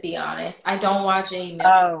 to be honest. I don't watch any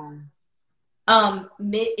men.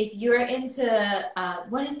 If you're into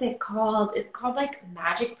what is it called? It's called like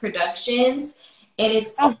Magic Productions, and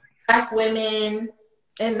it's black women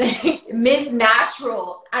and Miss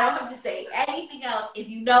Natural. I don't have to say anything else. If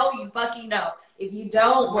you know, you fucking know. If you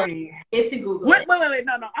don't, get to Google wait, it. Wait,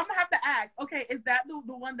 no. I'm gonna have to ask. Okay, is that the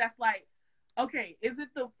one that's like? Okay, is it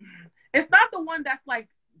the? It's not the one that's like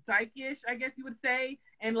dyke-ish, I guess you would say,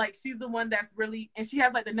 and like she's the one that's really, and she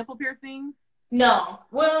has like the nipple piercing. No,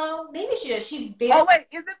 well, maybe she is. She's very. Oh wait,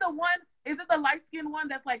 is it the one? Is it the light skinned one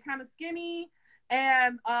that's like kind of skinny,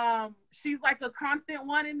 and she's like a constant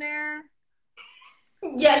one in there?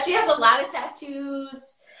 Yeah, she has a lot of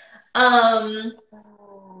tattoos.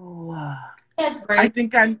 Yes, I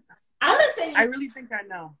think I'm gonna send you. I really think I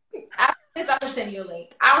know. After this, I'm gonna send you a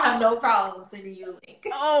link. I don't have no problem sending you a link.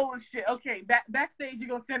 Oh shit! Okay, backstage, you're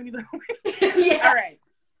gonna send me the link. Yeah. All right.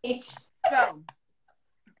 So,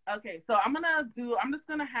 okay, so I'm just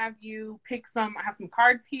gonna have you pick some. I have some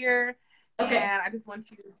cards here, and I just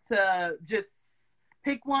want you to just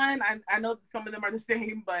pick one. I know some of them are the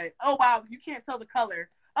same, but oh wow, you can't tell the color.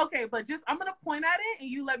 Okay, but I'm gonna point at it, and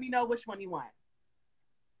you let me know which one you want.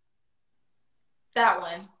 That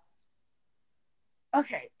one.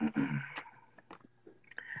 Okay.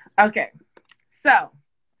 Okay. So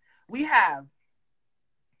we have.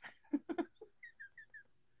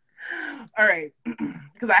 All right,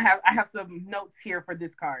 because I have some notes here for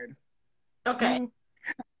this card. Okay.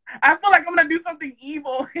 I feel like I'm gonna do something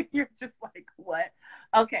evil, and you're just like, what?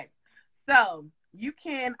 Okay, so you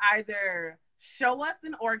can either show us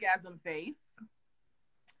an orgasm face,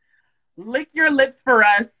 lick your lips for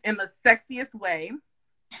us in the sexiest way,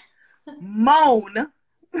 moan,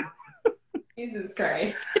 Jesus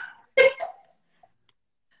Christ,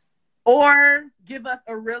 or give us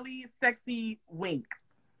a really sexy wink.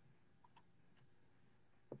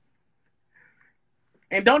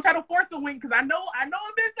 And don't try to force a wink, because I know a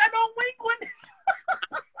bitch that don't wink when.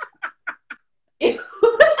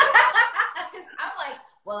 I'm like,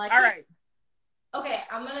 well, I can't. All right. Okay,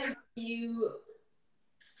 I'm gonna give you.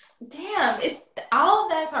 Damn, it's all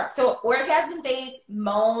of that's hard. So orgasm face,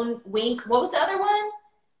 moan, wink. What was the other one?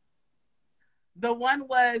 The one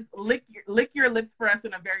was lick your lips for us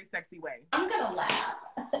in a very sexy way. I'm gonna laugh.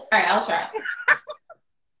 All right, I'll try.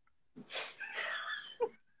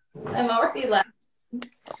 I'm already laughing.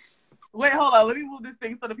 Wait, hold on. Let me move this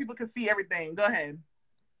thing so that people can see everything. Go ahead.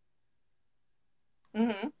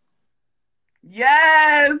 Mm-hmm.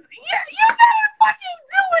 Yes. Yeah, you gotta fucking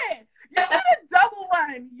do it. You got a double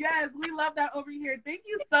one. Yes, we love that over here. Thank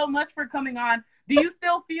you so much for coming on. Do you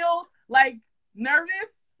still feel like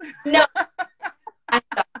nervous? No.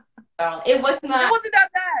 It was not. It wasn't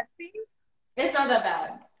that bad. See? It's not that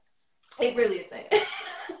bad. It really isn't.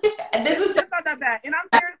 And it's not that bad. And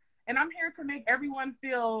I'm here to make everyone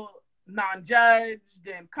feel non-judged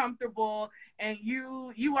and comfortable. And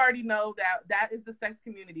you already know that is the sex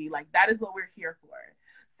community. Like, that is what we're here for.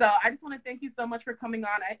 So I just want to thank you so much for coming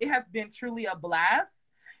on. It has been truly a blast.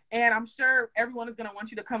 And I'm sure everyone is going to want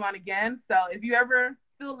you to come on again. So if you ever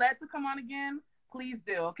feel led to come on again, please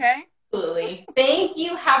do, okay? Absolutely. Thank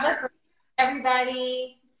you. Have a great day,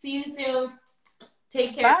 everybody. See you soon.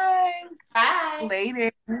 Take care. Bye. Bye.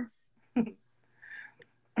 Later.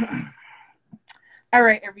 All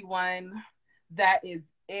right, everyone. That is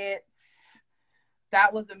it.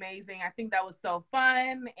 That was amazing. I think that was so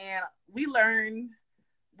fun. And we learned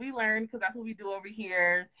because that's what we do over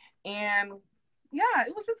here. And yeah,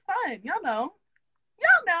 it was just fun. Y'all know.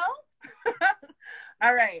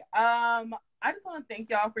 All right. I just want to thank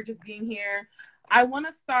y'all for just being here. I want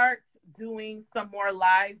to start doing some more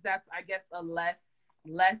lives that's, I guess, a less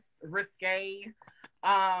risque.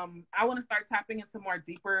 I want to start tapping into more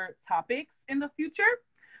deeper topics in the future.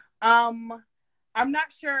 Um, I'm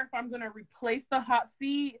not sure if I'm gonna replace the hot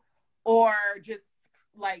seat or just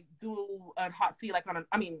like do a hot seat like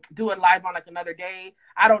do it live on like another day.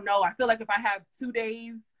 I don't know. I feel like if I have 2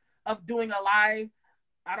 days of doing a live,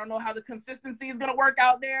 I don't know how the consistency is gonna work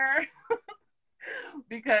out there.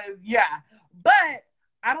 Because yeah, but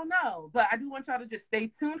I don't know. But I do want y'all to just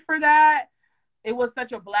stay tuned for that. It was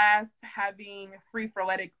such a blast having Free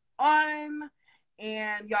Froetic on.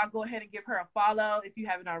 And y'all go ahead and give her a follow if you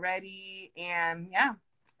haven't already. And yeah,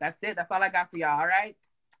 that's it. That's all I got for y'all. All right.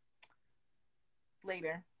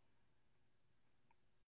 Later.